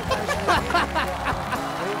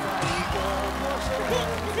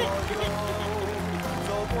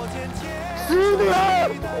？10年，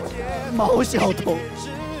毛晓彤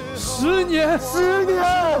，10年，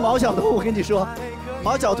毛晓彤，我跟你说，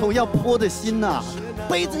毛晓彤要泼的心呐，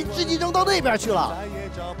杯子直接扔到那边去了。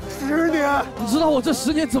10年，你知道我这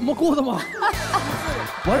10年怎么过的吗？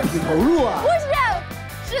我还挺投入啊。不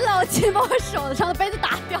是老秦把我手上的杯子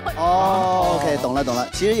打掉。哦 ，OK， 懂了。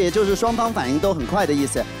其实也就是双方反应都很快的意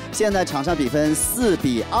思。现在场上比分4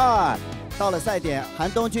比2，到了赛点，韩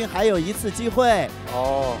东君还有1次机会。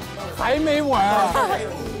哦，还没完啊！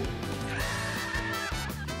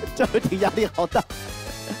赵又廷压力好大。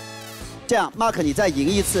这样 ，Mark， 你再赢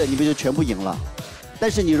1次，你不就全部赢了？但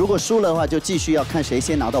是你如果输了的话，就继续要看谁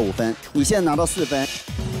先拿到5分。你现在拿到4分。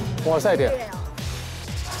我赛点。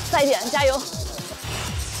赛点，加油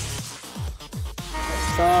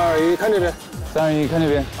！3、2、1，看这边。3、2、1，看这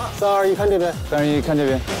边。3、2、1，看这边。3、2、1，看这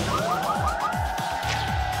边。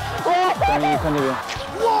3、2、1，看这边。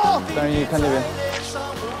哇！3、2、1，看这边。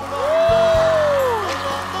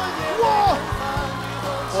哇！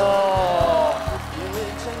哦！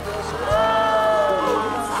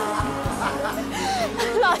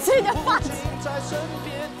老秦，你放弃。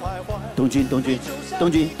东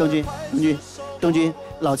君，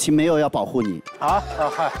老秦没有要保护你啊！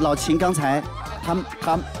嗨，老秦刚才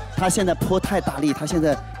他他现在泼太大力，他现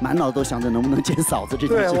在满脑都想着能不能见嫂子这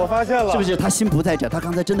件事。对，我发现了，是不是？他心不在这，他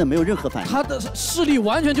刚才真的没有任何反应。他的视力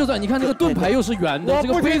完全就在，你看这个盾牌又是圆的，这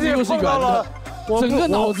个杯子又是圆的，整个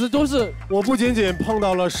脑子都是。我不仅仅碰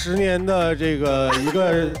到了10年的这个一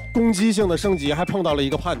个攻击性的升级，还碰到了一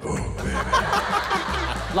个叛徒。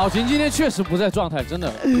老秦今天确实不在状态，真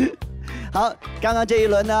的。好，刚刚这一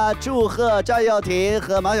轮呢，祝贺赵又廷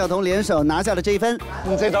和毛晓彤联手拿下了这一分。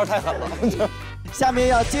你这招太狠了。下面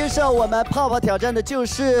要接受我们泡泡挑战的就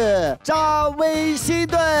是扎维新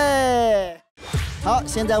队。好，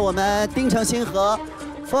现在我们丁程鑫和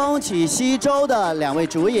风起西周的2位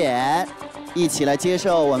主演一起来接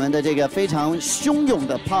受我们的这个非常汹涌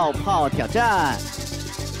的泡泡挑战。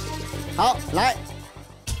好，来，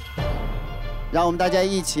让我们大家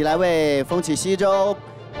一起来为风起西周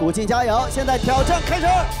鼓劲加油！现在挑战开始。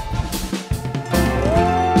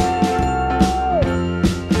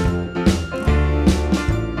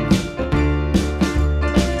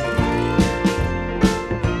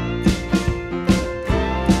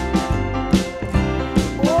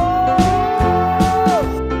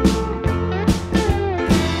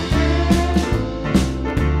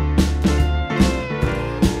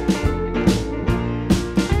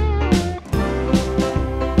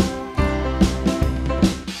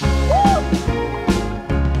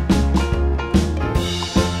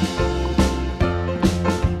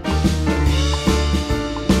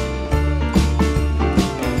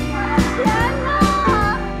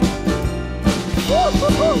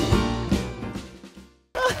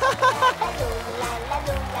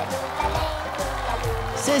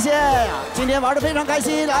谢谢，今天玩得非常开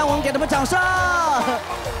心，来，我们给他们掌声。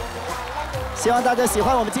希望大家喜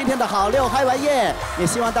欢我们今天的好六嗨玩夜，也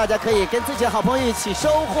希望大家可以跟自己的好朋友一起收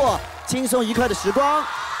获轻松愉快的时光。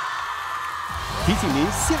提醒您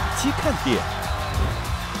下期看点：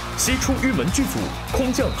西出玉门剧组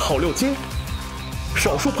空降好六街，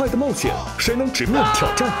少数派的冒险，谁能直面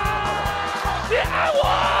挑战？别爱我！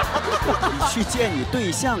你去见你对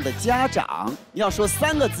象的家长，要说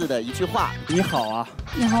3个字的一句话：你好啊，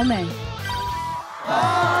你好美。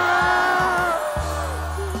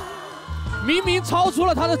明明超出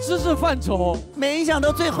了他的知识范畴，没想到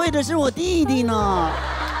最会的是我弟弟呢。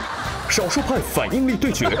少数派反应力对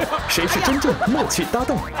决，谁是真正默契搭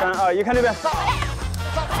档？3、2、1，看这边。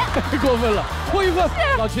太过分了，过一分。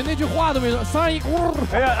老秦那句话都没说，3、2、1，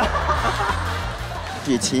哎呀！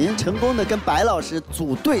雨晴成功的跟白老师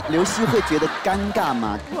组队，刘希会觉得尴尬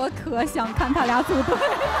吗？我可想看他俩组队。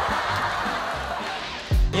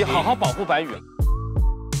你好好保护白宇。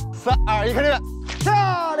3、2、1，看这边。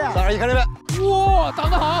漂亮。3、2、1，看这边。哇，挡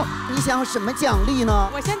得好！你想要什么奖励呢？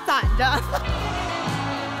我先攒着。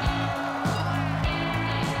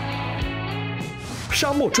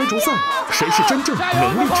沙漠追逐赛，谁是真正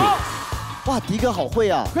能力者？哇，迪哥好会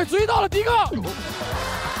啊！快追到了，迪哥！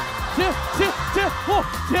前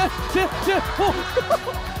后！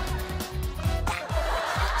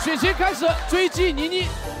雪琴开始追击倪妮，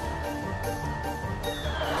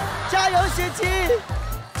加油，雪琴！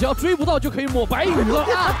只要追不到就可以抹白雨了。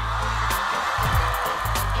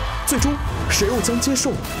最终，谁又将接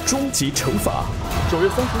受终极惩罚？9月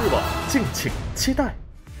30日晚，敬请期待。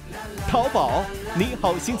淘宝，你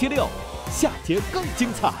好星期六，下节更精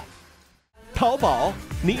彩。淘宝，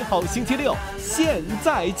你好星期六，现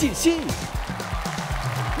在继续。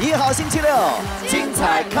你好星期六，精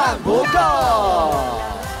彩看不够。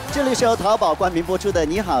这里是由淘宝冠名播出的《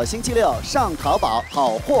你好星期六》，上淘宝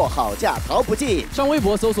好货好价淘不尽。上微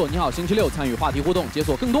博搜索“你好星期六”，参与话题互动，解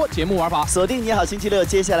锁更多节目玩法。锁定《你好星期六》，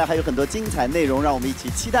接下来还有很多精彩内容，让我们一起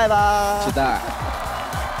期待吧！期待。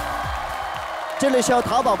这里是由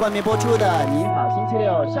淘宝冠名播出的《你好星期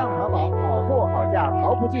六》，上淘宝好货好价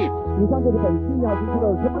淘不尽。以上就是本期《你好星期六》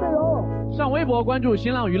全部内容。上微博关注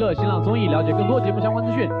新浪娱乐、新浪综艺，了解更多节目相关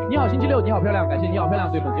资讯。你好星期六，你好漂亮，感谢你好漂亮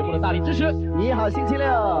对本节目的大力支持。你好星期六，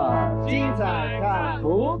精彩看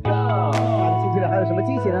不够。下个星期六还有什么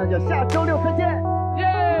惊喜呢？就下周六再见。